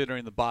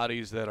 considering the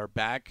bodies that are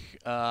back.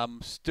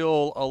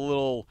 Still a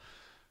little,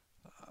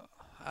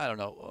 a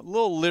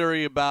little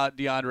leery about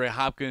DeAndre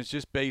Hopkins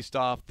just based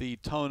off the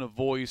tone of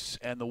voice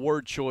and the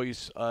word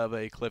choice of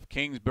a Cliff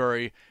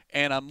Kingsbury.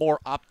 And I'm more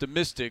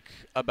optimistic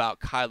about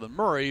Kyler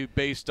Murray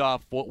based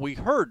off what we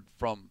heard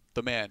from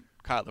the man,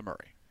 Kyler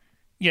Murray.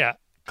 Yeah,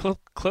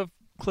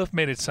 Cliff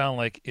made it sound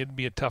like it'd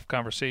be a tough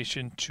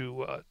conversation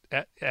to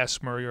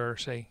ask Murray or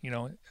say,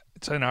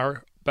 it's in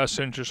our best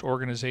interest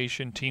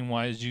organization,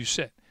 team-wise, you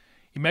sit.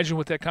 Imagine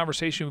what that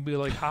conversation would be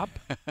like, Hop.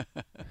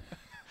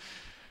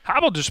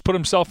 Hop will just put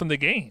himself in the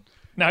game.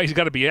 Now he's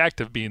got to be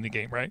active being in the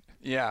game, right?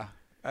 Yeah.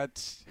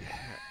 That's.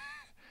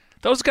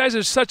 Those guys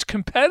are such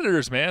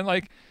competitors, man.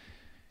 Like,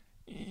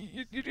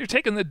 you're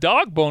taking the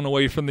dog bone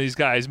away from these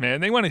guys,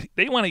 man. They want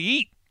to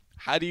eat.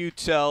 How do you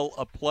tell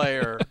a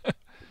player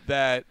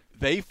that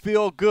they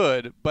feel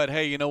good, but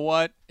hey, you know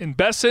what? In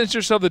best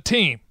interest of the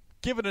team.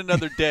 Give it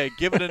another day.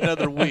 Give it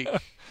another week.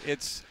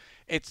 It's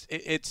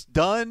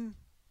done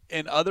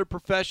in other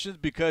professions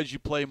because you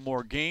play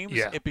more games.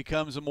 Yeah. It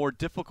becomes a more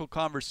difficult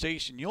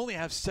conversation. You only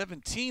have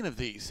 17 of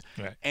these,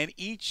 right. And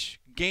each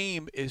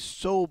game is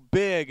so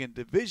big, and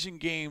division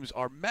games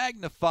are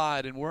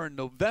magnified, and we're in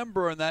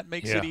November, and that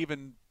makes it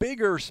even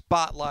bigger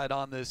spotlight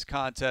on this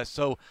contest.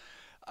 So,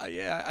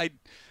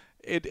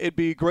 it'd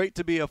be great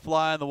to be a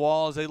fly on the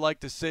wall, as they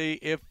like to say,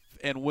 if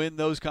and when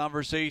those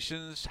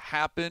conversations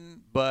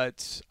happen.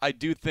 But I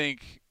do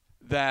think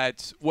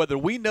that whether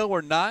we know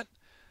or not,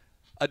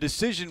 a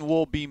decision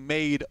will be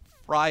made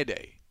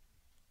Friday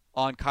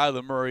on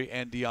Kyler Murray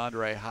and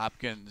DeAndre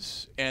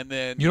Hopkins. And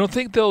then You don't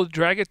think they'll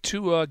drag it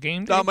to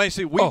game day? I might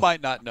say we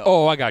might not know.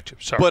 Oh, I got you.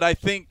 Sorry. But I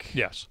think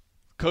yes.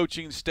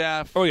 coaching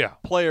staff, Oh, yeah.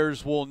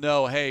 players will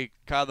know, hey,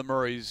 Kyler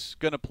Murray's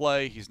going to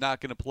play. He's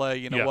not going to play.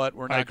 You know Yeah, what?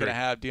 We're I not going to agree.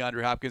 have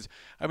DeAndre Hopkins.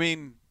 I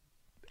mean,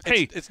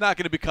 Hey. it's not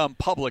going to become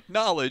public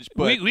knowledge,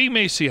 but We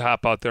may see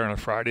Hop out there on a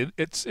Friday.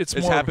 It's it's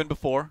more happened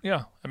before.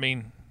 Yeah, I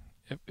mean,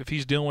 if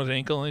he's dealing with an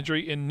ankle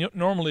injury, and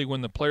normally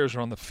when the players are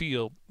on the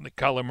field, like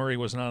Kyler Murray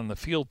was not on the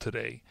field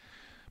today,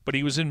 but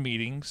he was in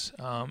meetings.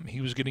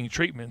 He was getting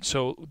treatment.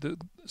 So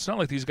it's not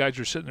like these guys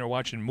are sitting there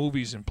watching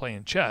movies and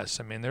playing chess.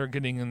 I mean, they're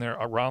getting in there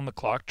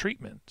around-the-clock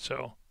treatment.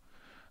 So,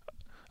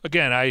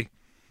 again,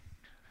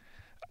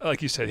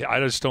 like you said,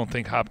 I just don't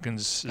think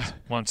Hopkins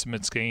wants to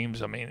miss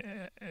games. I mean,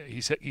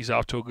 he's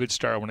off to a good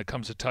start when it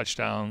comes to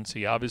touchdowns.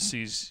 He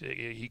obviously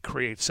he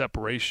creates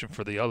separation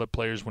for the other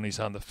players when he's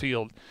on the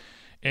field.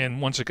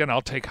 And once again,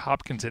 I'll take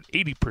Hopkins at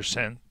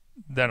 80%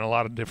 than a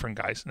lot of different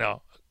guys.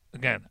 Now,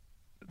 again,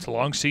 it's a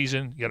long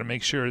season. You got to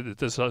make sure that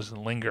this doesn't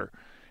linger.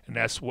 And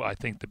that's what I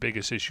think the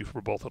biggest issue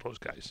for both of those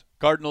guys.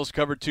 Cardinals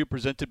Cover 2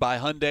 presented by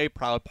Hyundai,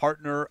 proud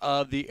partner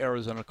of the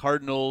Arizona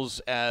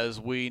Cardinals,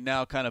 as we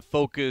now kind of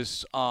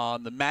focus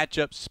on the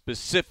matchup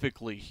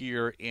specifically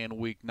here in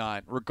Week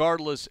 9.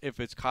 Regardless if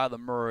it's Kyler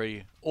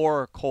Murray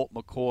or Colt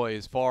McCoy,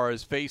 as far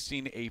as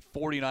facing a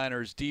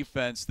 49ers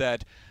defense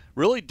that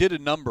really did a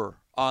number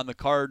on the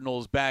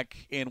Cardinals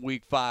back in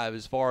Week 5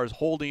 as far as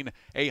holding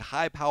a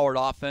high-powered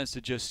offense to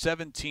just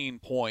 17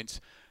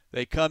 points.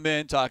 They come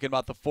in talking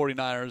about the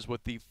 49ers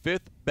with the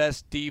 5th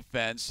best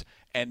defense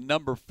and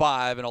number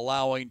 5 and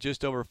allowing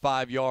just over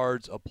 5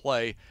 yards a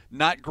play.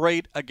 Not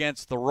great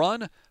against the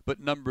run, but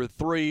number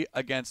 3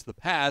 against the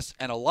pass,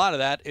 and a lot of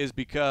that is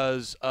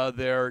because of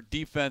their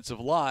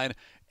defensive line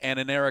and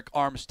an Eric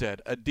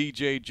Armstead, a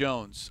DJ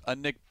Jones, a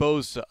Nick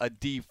Bosa, a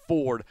D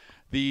Ford.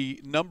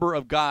 The number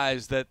of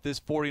guys that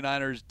this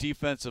 49ers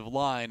defensive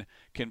line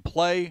can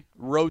play,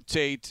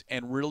 rotate,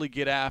 and really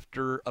get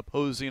after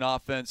opposing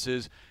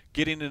offenses,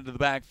 getting into the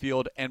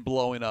backfield and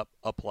blowing up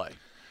a play.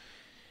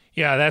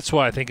 Yeah, that's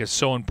why I think it's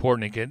so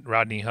important to get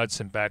Rodney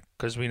Hudson back,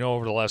 because we know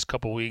over the last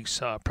couple of weeks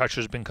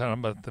pressure's been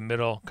coming up the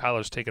middle.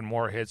 Kyler's taken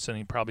more hits than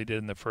he probably did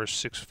in the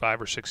first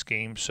 5 or 6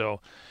 games.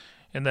 So,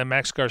 and then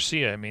Max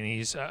Garcia. I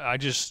mean,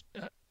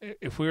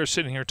 if we were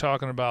sitting here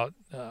talking about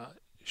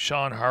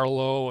Sean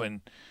Harlow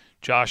and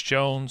Josh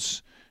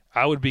Jones,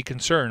 I would be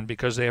concerned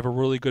because they have a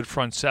really good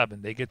front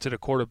seven. They get to the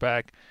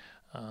quarterback.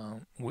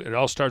 It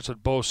all starts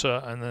with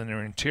Bosa and then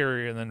their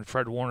interior, and then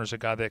Fred Warner's a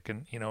guy that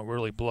can,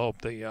 really blow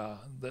up the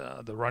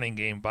running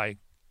game by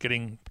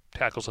getting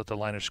tackles at the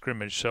line of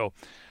scrimmage. So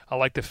I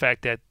like the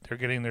fact that they're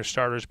getting their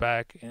starters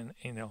back, and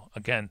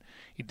again,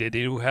 they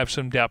do have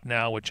some depth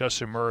now with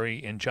Justin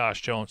Murray and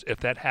Josh Jones, if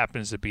that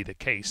happens to be the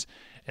case.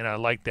 And I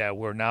like that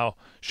where now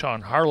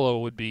Sean Harlow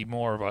would be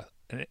more of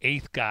an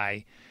 8th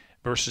guy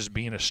versus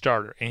being a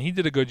starter, and he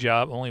did a good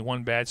job. Only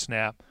one bad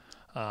snap.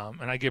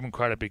 And I give him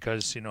credit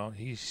because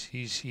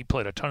he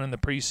played a ton in the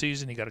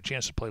preseason. He got a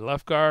chance to play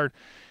left guard.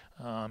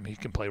 He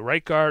can play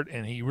right guard,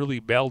 and he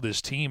really bailed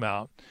his team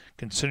out,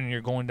 considering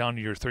you're going down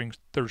to your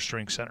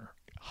third-string center.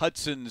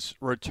 Hudson's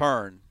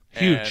return,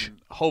 huge.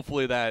 And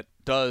hopefully that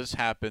does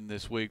happen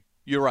this week.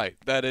 You're right.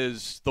 That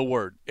is the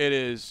word. It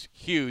is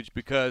huge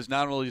because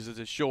not only does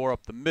it shore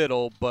up the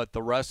middle, but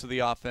the rest of the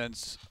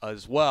offense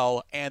as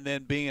well, and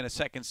then being a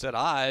second set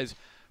of eyes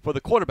for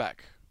the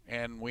quarterback.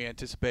 And we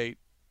anticipate,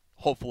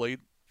 hopefully,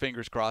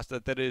 fingers crossed,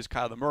 that is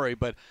Kyler Murray.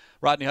 But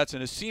Rodney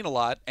Hudson has seen a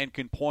lot and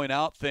can point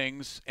out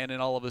things, and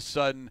then all of a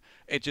sudden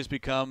it just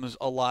becomes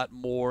a lot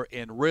more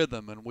in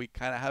rhythm. And we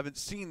kind of haven't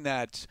seen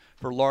that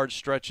for large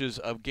stretches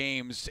of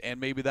games, and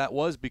maybe that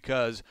was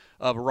because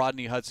of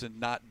Rodney Hudson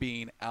not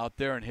being out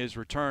there, and his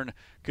return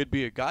could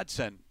be a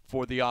godsend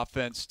for the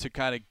offense to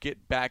kind of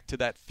get back to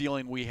that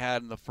feeling we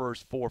had in the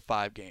first 4 or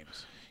 5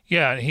 games.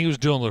 Yeah, and he was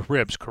dealing with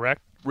ribs,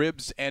 correct?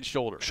 Ribs and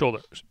shoulders.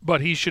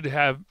 But he should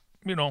have,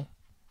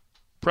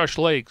 fresh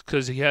legs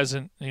because he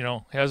hasn't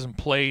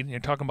played. You're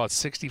talking about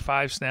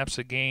 65 snaps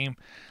a game.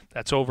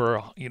 That's over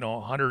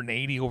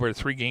 180 over a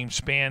 3-game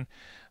span.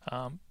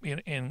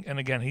 And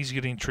again, he's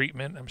getting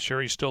treatment. I'm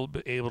sure he's still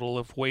able to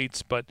lift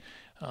weights, but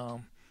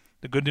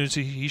the good news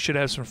is he should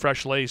have some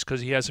fresh legs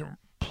because he hasn't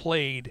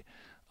played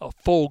a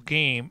full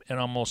game in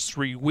almost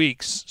 3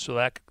 weeks. So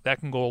that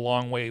can go a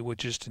long way with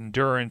just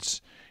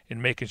endurance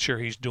and making sure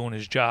he's doing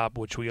his job,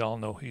 which we all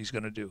know he's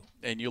going to do.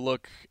 And you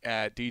look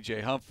at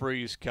DJ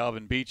Humphries,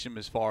 Calvin Beachum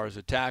as far as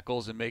the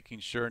tackles and making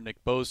sure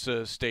Nick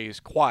Bosa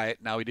stays quiet.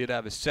 Now, he did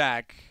have a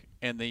sack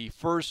in the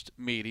first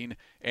meeting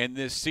in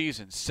this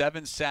season.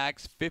 7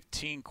 sacks,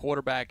 15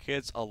 quarterback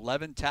hits,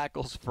 11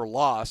 tackles for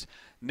loss.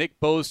 Nick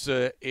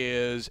Bosa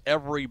is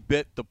every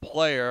bit the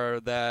player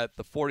that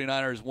the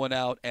 49ers went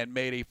out and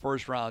made a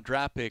first-round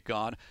draft pick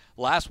on.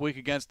 Last week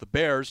against the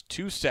Bears,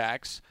 2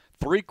 sacks,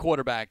 3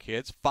 quarterback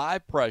hits,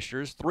 5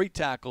 pressures, 3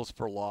 tackles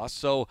for loss.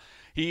 So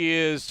he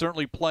is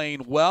certainly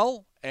playing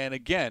well and,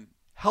 again,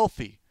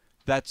 healthy.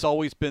 That's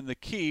always been the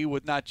key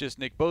with not just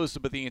Nick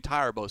Bosa but the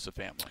entire Bosa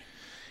family.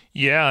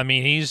 Yeah, I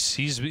mean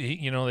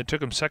they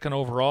took him second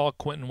overall.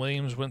 Quentin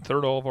Williams went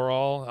third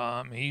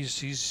overall.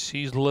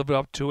 He's lived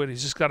up to it.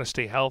 He's just got to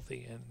stay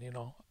healthy, and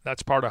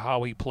that's part of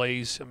how he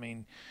plays. I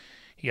mean,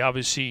 he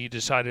obviously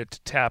decided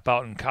to tap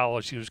out in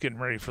college. He was getting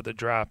ready for the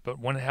draft, but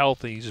when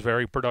healthy, he's a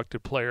very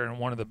productive player and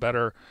one of the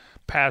better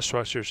pass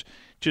rushers.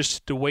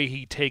 Just the way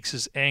he takes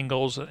his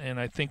angles, and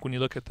I think when you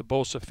look at the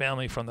Bosa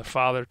family from the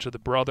father to the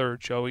brother,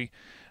 Joey,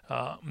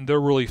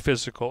 they're really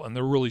physical and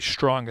they're really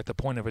strong at the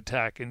point of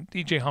attack. And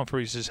DJ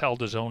Humphries has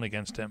held his own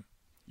against him.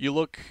 You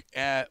look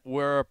at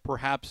where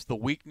perhaps the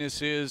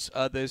weakness is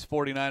of this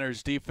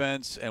 49ers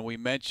defense, and we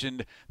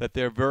mentioned that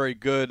they're very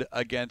good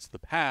against the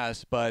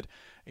pass, but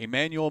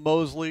Emmanuel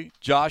Mosley,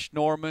 Josh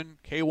Norman,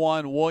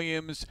 K'Waun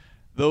Williams,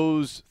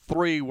 those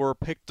three were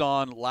picked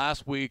on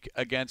last week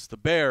against the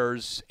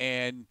Bears,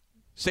 and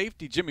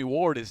safety Jimmy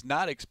Ward is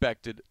not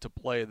expected to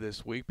play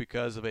this week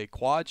because of a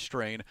quad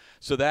strain,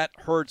 so that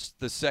hurts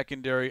the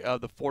secondary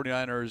of the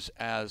 49ers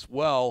as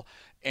well.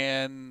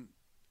 And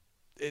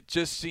it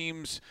just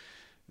seems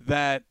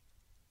that,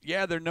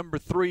 yeah, they're number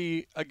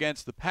 3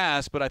 against the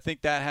pass, but I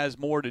think that has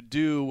more to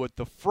do with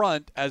the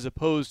front as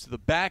opposed to the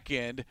back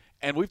end,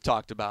 and we've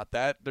talked about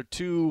that. The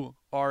two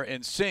are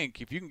in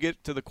sync. If you can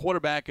get to the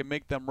quarterback and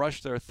make them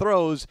rush their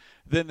throws,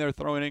 then they're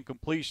throwing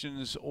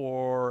incompletions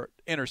or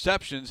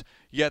interceptions,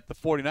 yet the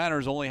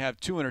 49ers only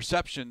have 2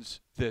 interceptions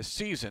this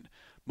season.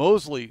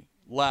 Mosley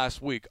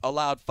last week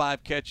allowed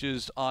 5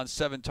 catches on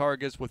 7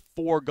 targets with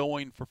 4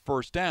 going for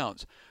first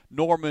downs.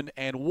 Norman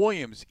and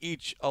Williams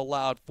each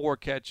allowed 4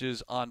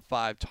 catches on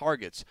 5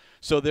 targets.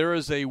 So there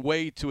is a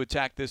way to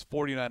attack this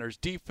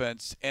 49ers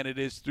defense, and it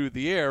is through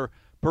the air,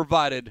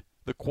 provided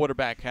the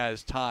quarterback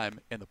has time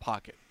in the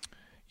pocket.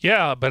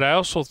 Yeah, but I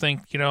also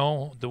think,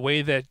 the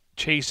way that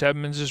Chase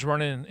Edmonds is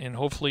running, and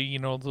hopefully,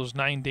 those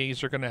 9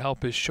 days are going to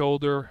help his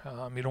shoulder.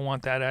 You don't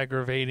want that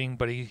aggravating,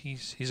 but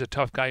he's a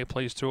tough guy who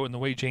plays through it. And the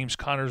way James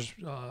Conner's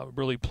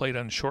really played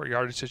on short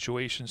yardage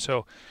situations.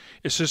 So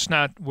it's just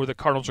not where the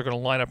Cardinals are going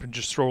to line up and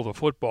just throw the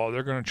football.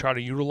 They're going to try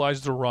to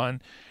utilize the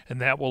run, and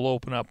that will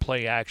open up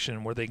play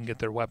action where they can get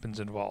their weapons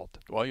involved.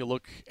 Well, you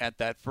look at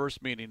that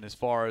first meeting as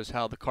far as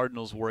how the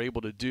Cardinals were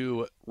able to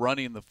do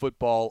running the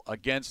football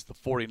against the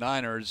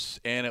 49ers,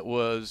 and it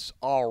was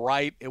all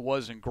right. It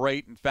wasn't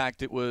great. In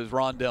fact, it was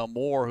Rondale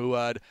Moore who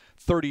had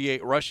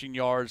 38 rushing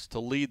yards to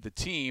lead the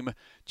team.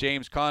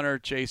 James Conner,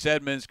 Chase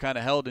Edmonds kind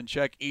of held in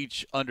check,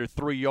 each under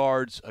 3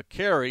 yards a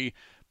carry,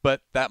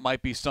 but that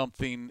might be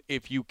something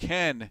if you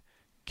can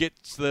get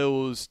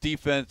those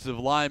defensive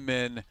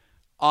linemen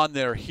on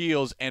their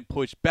heels and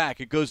push back.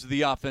 It goes to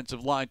the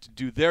offensive line to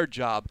do their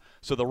job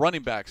so the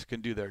running backs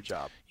can do their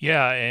job.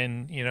 Yeah,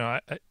 and,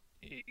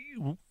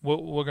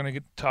 we're going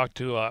to talk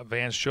to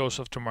Vance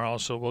Joseph tomorrow,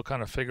 so we'll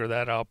kind of figure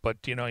that out. But,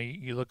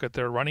 you look at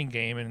their running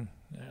game, and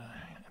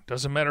it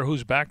doesn't matter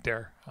who's back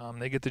there.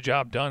 They get the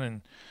job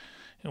done,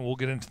 and we'll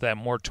get into that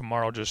more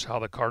tomorrow, just how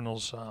the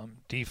Cardinals'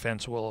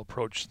 defense will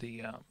approach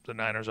the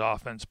Niners'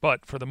 offense.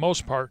 But for the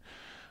most part,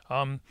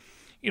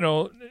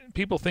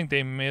 people think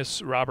they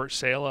miss Robert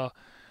Saleh.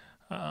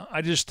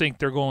 I just think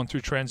they're going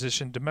through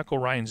transition. DeMeco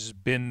Ryans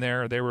been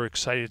there. They were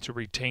excited to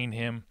retain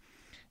him.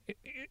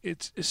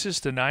 It's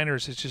just the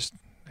Niners. It's just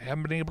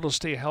haven't been able to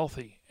stay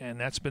healthy, and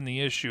that's been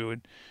the issue.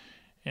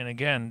 And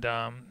again,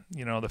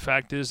 the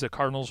fact is the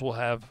Cardinals will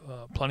have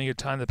plenty of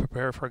time to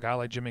prepare for a guy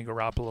like Jimmy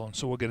Garoppolo, and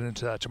so we'll get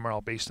into that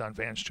tomorrow based on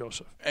Vance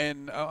Joseph.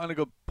 And I want to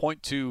go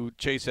point to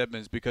Chase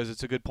Edmonds because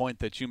it's a good point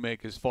that you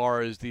make as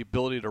far as the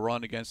ability to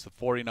run against the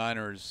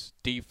 49ers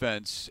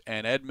defense.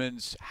 And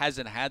Edmonds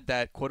hasn't had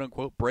that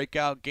quote-unquote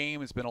breakout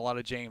game. It's been a lot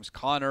of James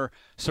Conner,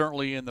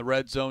 certainly in the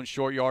red zone,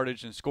 short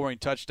yardage, and scoring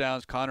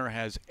touchdowns. Conner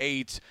has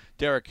 8.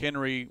 Derrick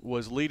Henry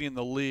was leading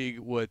the league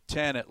with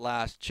 10 at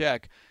last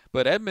check.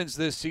 But Edmonds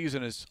this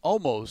season is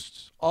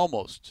almost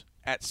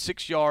at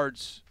 6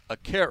 yards a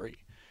carry.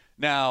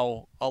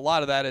 Now, a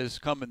lot of that has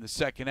come in the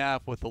second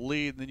half with the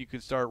lead, and then you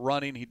can start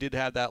running. He did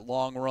have that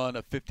long run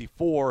of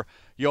 54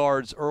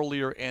 yards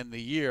earlier in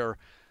the year.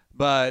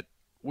 But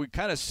we've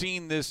kind of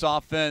seen this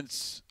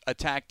offense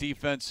attack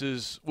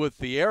defenses with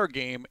the air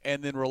game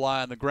and then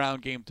rely on the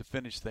ground game to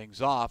finish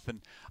things off.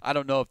 And I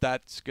don't know if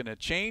that's going to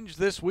change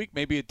this week.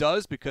 Maybe it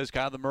does because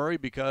Kyler Murray,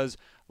 because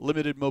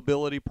limited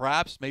mobility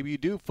perhaps. Maybe you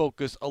do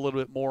focus a little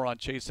bit more on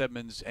Chase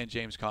Edmonds and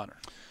James Conner.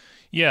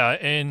 Yeah,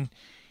 and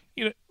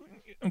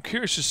I'm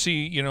curious to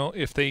see,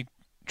 if they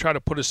try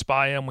to put a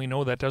spy on. We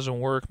know that doesn't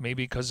work.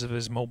 Maybe because of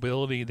his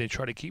mobility, they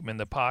try to keep him in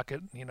the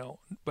pocket,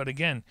 But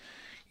again,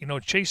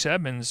 Chase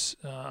Edmonds,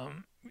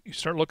 you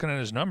start looking at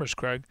his numbers,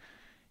 Craig.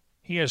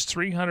 He has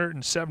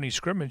 370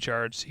 scrimmage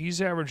yards.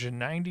 He's averaging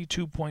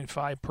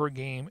 92.5 per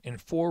game in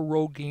 4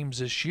 road games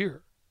this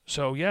year.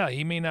 So, yeah,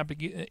 he may not be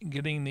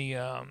getting the,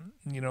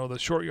 the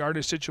short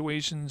yardage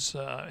situations,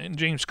 and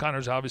James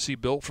Conner's obviously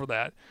built for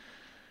that.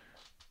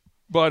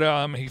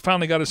 But he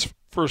finally got his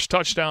first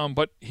touchdown,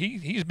 but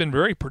he's been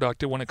very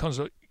productive when it comes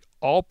to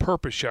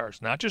all-purpose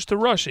yards, not just the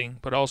rushing,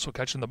 but also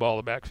catching the ball in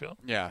the backfield.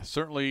 Yeah,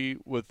 certainly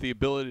with the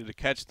ability to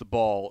catch the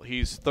ball.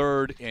 He's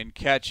third in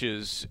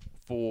catches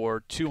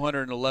for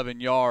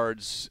 211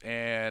 yards,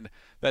 and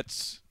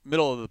that's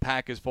middle of the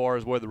pack as far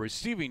as where the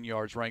receiving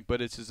yards rank,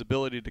 but it's his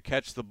ability to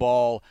catch the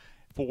ball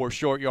for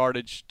short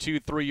yardage,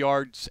 2-3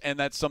 yards, and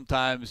that's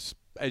sometimes,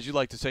 as you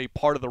like to say,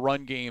 part of the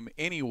run game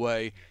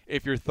anyway.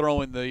 If you're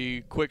throwing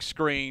the quick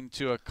screen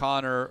to a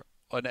Connor,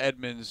 an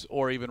Edmonds,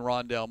 or even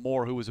Rondale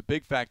Moore, who was a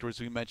big factor, as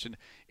we mentioned,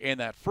 in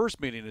that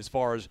first meeting as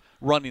far as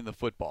running the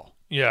football.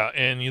 Yeah,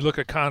 and you look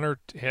at Connor,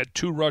 had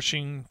 2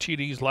 rushing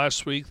TDs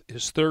last week,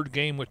 his third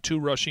game with 2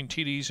 rushing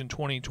TDs in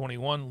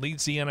 2021,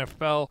 leads the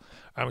NFC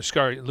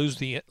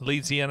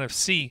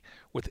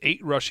with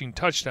 8 rushing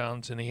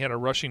touchdowns, and he had a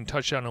rushing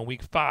touchdown in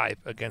Week 5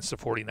 against the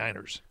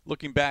 49ers.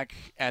 Looking back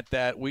at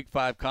that Week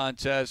 5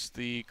 contest,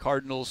 the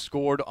Cardinals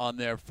scored on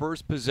their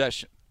first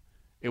possession.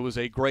 It was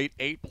a great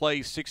 8-play,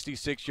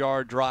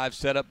 66-yard drive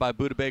set up by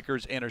Budda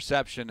Baker's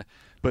interception.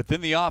 But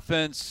then the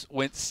offense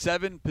went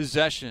 7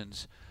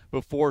 possessions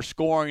before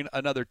scoring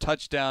another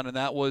touchdown, and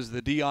that was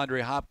the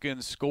DeAndre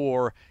Hopkins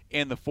score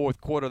in the fourth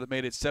quarter that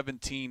made it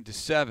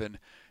 17-7.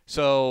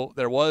 So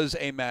there was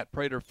a Matt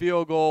Prater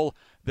field goal.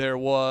 There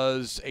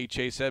was a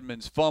Chase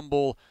Edmonds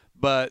fumble.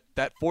 But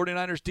that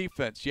 49ers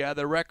defense, yeah,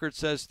 their record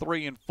says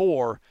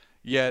 3-4,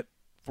 yet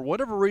for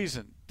whatever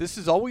reason, this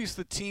is always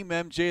the team,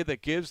 MJ,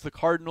 that gives the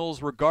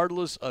Cardinals,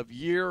 regardless of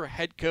year,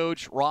 head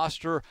coach,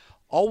 roster,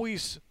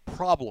 always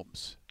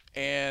problems.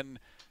 And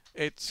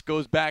it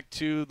goes back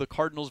to the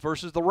Cardinals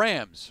versus the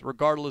Rams,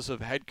 regardless of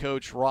head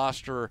coach,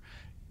 roster.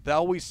 That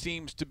always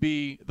seems to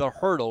be the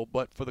hurdle.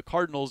 But for the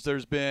Cardinals,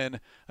 there's been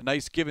a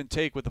nice give and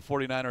take with the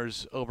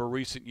 49ers over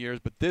recent years.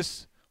 But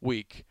this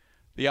week,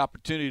 the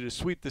opportunity to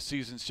sweep the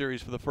season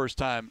series for the first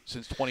time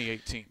since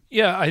 2018.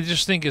 Yeah, I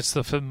just think it's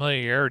the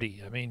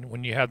familiarity. I mean,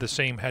 when you have the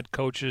same head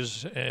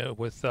coaches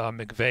with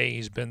McVay,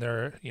 he's been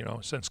there,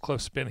 since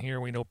Cliff's been here.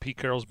 We know Pete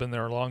Carroll's been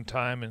there a long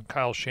time, and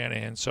Kyle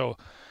Shanahan. So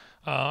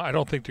I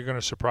don't think they're going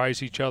to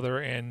surprise each other.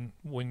 And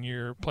when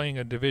you're playing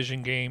a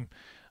division game,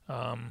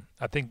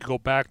 I think go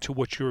back to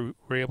what you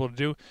were able to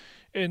do.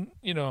 And,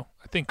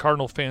 I think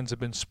Cardinal fans have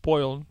been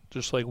spoiled,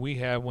 just like we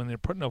have, when they're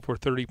putting up for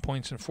 30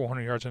 points and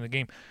 400 yards in a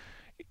game.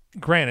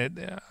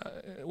 Granted,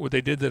 what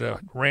they did to the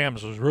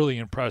Rams was really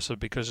impressive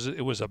because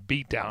it was a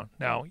beatdown.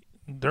 Now,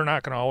 they're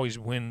not going to always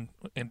win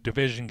in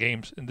division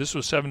games, and this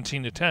was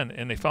 17-10,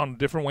 and they found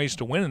different ways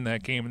to win in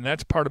that game, and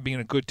that's part of being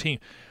a good team,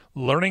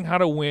 learning how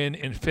to win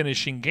and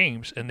finishing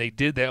games, and they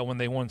did that when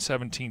they won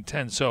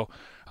 17-10. So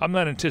I'm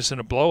not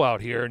anticipating a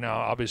blowout here. Now,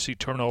 obviously,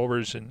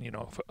 turnovers and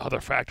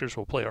other factors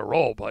will play a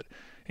role, but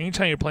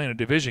anytime you're playing a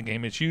division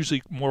game, it's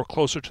usually more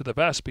closer to the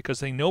vest because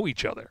they know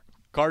each other.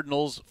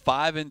 Cardinals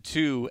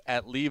 5-2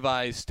 at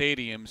Levi's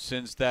Stadium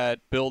since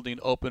that building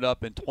opened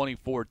up in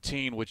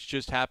 2014, which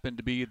just happened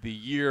to be the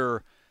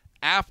year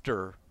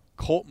after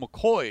Colt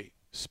McCoy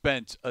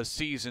spent a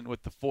season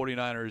with the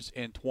 49ers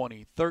in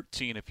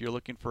 2013. If you're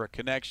looking for a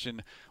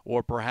connection,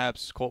 or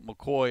perhaps Colt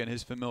McCoy and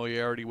his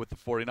familiarity with the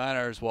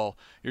 49ers, well,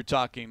 you're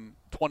talking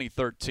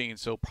 2013,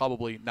 so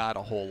probably not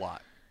a whole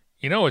lot.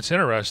 It's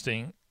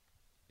interesting.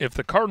 If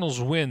the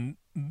Cardinals win,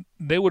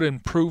 they would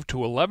improve to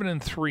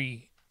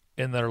 11-3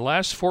 in their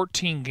last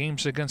 14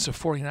 games against the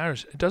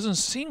 49ers. It doesn't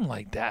seem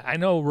like that. I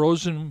know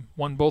Rosen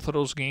won both of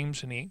those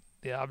games, and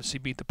they obviously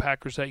beat the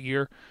Packers that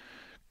year.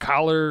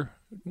 Collar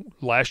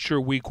last year,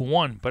 week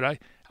 1. But I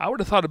would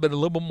have thought it'd been a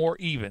little bit more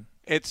even.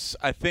 It's,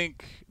 I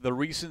think, the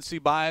recency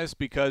bias,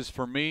 because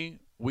for me,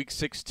 week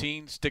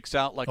 16 sticks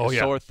out like a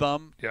sore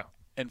thumb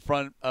in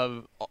front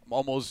of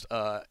almost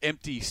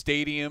empty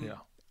stadium. Yeah.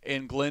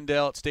 In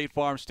Glendale at State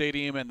Farm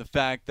Stadium, and the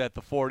fact that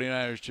the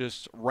 49ers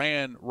just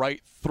ran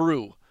right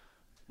through,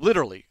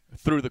 literally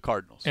through the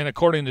Cardinals. And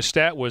according to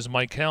StatWiz,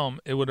 Mike Helm,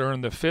 it would earn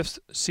the 5th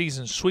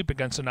season sweep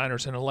against the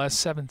Niners in the last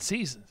 7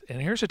 seasons.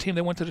 And here's a team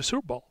that went to the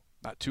Super Bowl.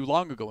 Not too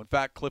long ago. In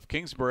fact, Cliff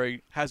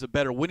Kingsbury has a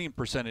better winning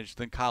percentage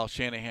than Kyle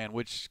Shanahan,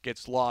 which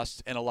gets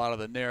lost in a lot of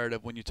the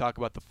narrative when you talk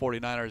about the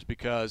 49ers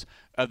because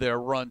of their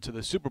run to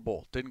the Super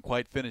Bowl. Didn't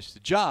quite finish the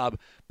job,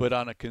 but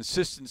on a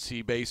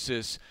consistency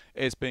basis,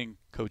 it's been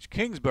Coach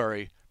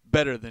Kingsbury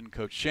better than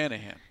Coach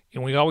Shanahan.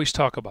 And we always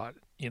talk about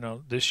it.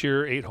 This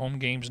year, 8 home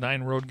games,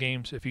 9 road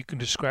games. If you can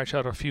just scratch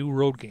out a few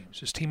road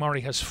games, this team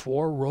already has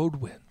 4 road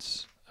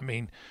wins. I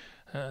mean,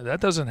 that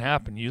doesn't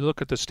happen. You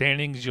look at the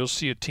standings, you'll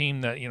see a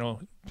team that,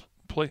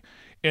 play.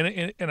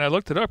 And I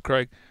looked it up,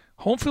 Craig.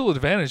 Home field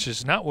advantage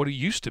is not what it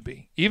used to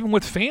be. Even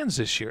with fans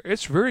this year,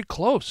 it's very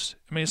close.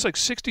 I mean, it's like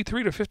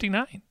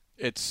 63-59.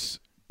 It's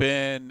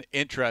been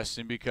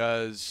interesting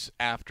because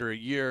after a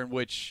year in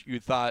which you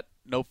thought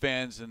no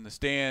fans in the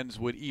stands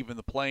would even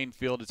the playing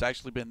field, it's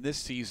actually been this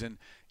season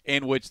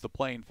in which the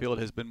playing field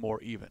has been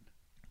more even.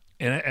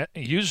 And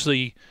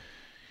usually,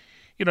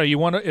 you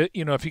want to,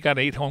 if you got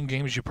 8 home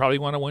games, you probably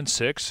want to win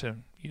 6.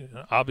 And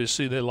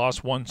obviously they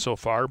lost 1 so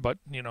far, but,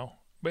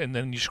 and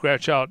then you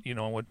scratch out,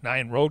 with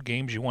 9 road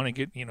games, you want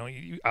to get,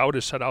 I would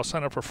have said I'll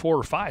sign up for 4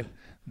 or 5.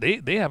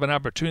 They have an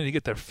opportunity to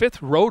get their 5th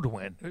road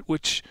win,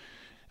 which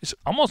is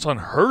almost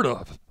unheard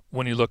of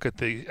when you look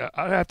at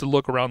I have to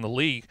look around the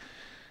league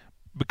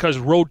because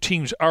road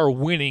teams are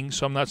winning,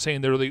 so I'm not saying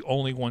they're the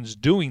only ones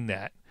doing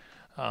that.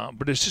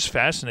 But it's just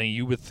fascinating.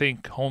 You would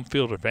think home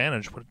field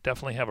advantage would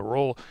definitely have a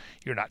role.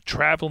 You're not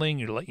traveling.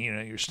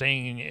 You're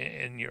staying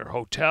in your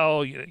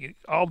hotel.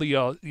 All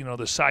the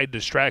the side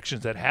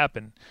distractions that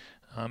happen.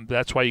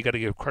 That's why you got to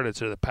give credit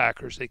to the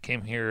Packers. They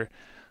came here,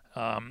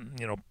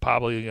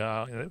 probably.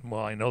 Well,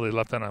 I know they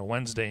left on a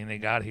Wednesday and they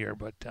got here,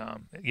 but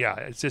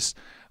it's just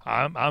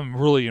I'm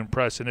really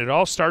impressed. And it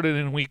all started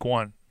in Week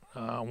 1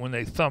 when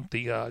they thumped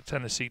the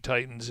Tennessee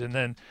Titans, and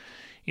then.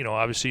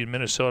 Obviously in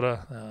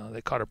Minnesota,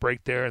 they caught a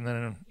break there, and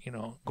then,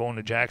 going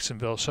to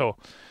Jacksonville. So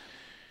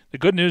the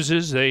good news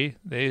is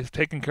they've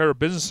taken care of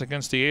business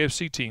against the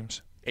AFC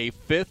teams. A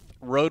 5th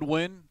road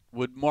win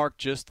would mark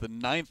just the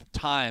 9th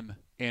time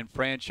in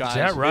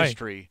franchise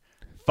history,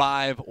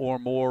 5 or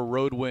more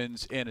road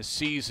wins in a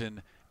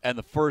season, and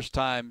the first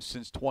time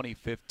since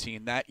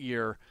 2015. That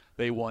year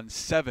they won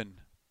 7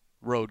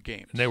 road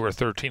games. And they were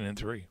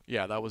 13-3.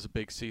 Yeah, that was a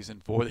big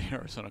season for the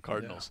Arizona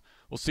Cardinals. Yeah.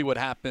 We'll see what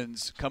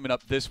happens coming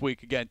up this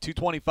week. Again,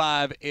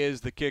 2:25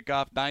 is the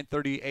kickoff.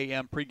 9:30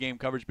 a.m. pregame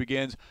coverage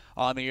begins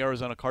on the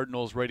Arizona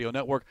Cardinals radio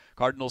network.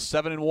 Cardinals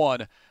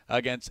 7-1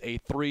 against a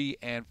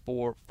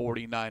 3-4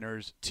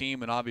 49ers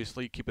team, and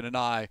obviously keeping an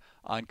eye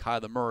on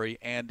Kyler Murray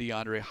and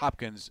DeAndre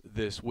Hopkins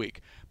this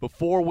week.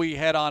 Before we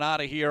head on out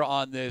of here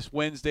on this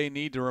Wednesday,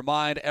 need to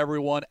remind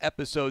everyone,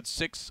 episode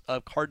 6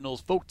 of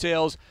Cardinals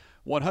Folktales,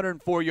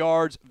 104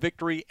 yards,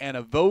 victory, and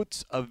a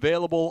vote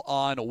available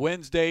on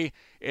Wednesday.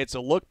 It's a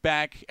look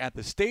back at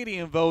the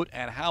stadium vote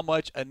and how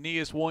much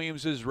Aeneas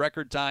Williams'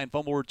 record-tying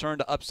fumble return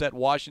to upset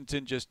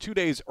Washington just 2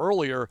 days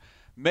earlier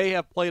may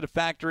have played a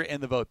factor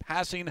in the vote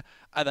passing.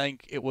 I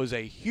think it was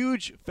a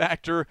huge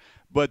factor,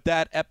 but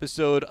that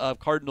episode of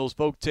Cardinals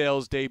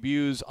Folktales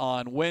debuts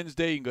on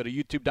Wednesday. You can go to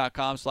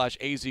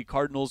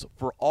youtube.com/azcardinals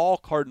for all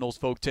Cardinals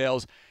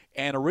Folktales.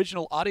 And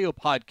original audio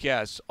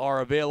podcasts are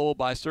available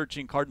by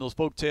searching Cardinals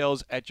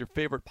Folktales at your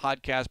favorite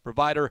podcast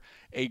provider.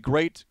 A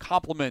great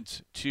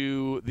compliment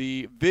to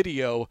the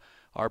video.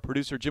 Our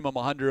producer Jim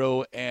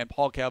Alejandro and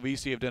Paul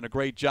Calvisi have done a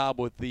great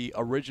job with the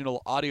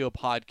original audio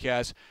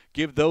podcasts.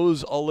 Give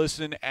those a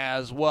listen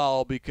as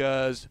well,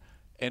 because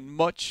in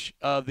much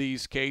of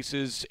these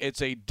cases,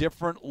 it's a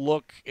different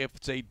look, if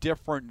it's a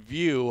different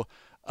view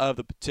of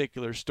the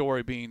particular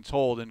story being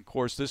told. And, of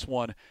course, this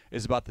one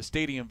is about the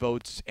stadium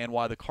votes and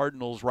why the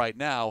Cardinals right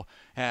now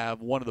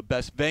have one of the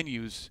best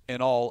venues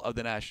in all of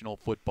the National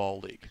Football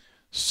League.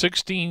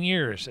 16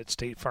 years at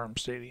State Farm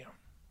Stadium.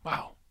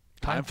 Wow.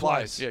 Time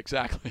flies. Yeah,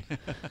 exactly.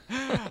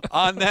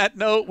 On that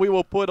note, we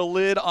will put a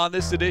lid on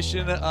this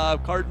edition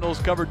of Cardinals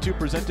Cover 2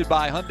 presented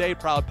by Hyundai,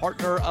 proud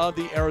partner of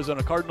the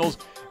Arizona Cardinals.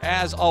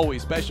 As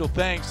always, special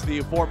thanks to the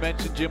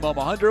aforementioned Jim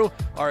Alejandro,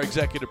 our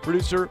executive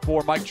producer.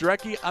 For Mike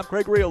Jurecki, I'm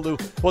Craig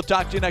Riolu. We'll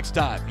talk to you next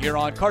time here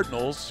on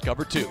Cardinals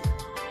Cover 2.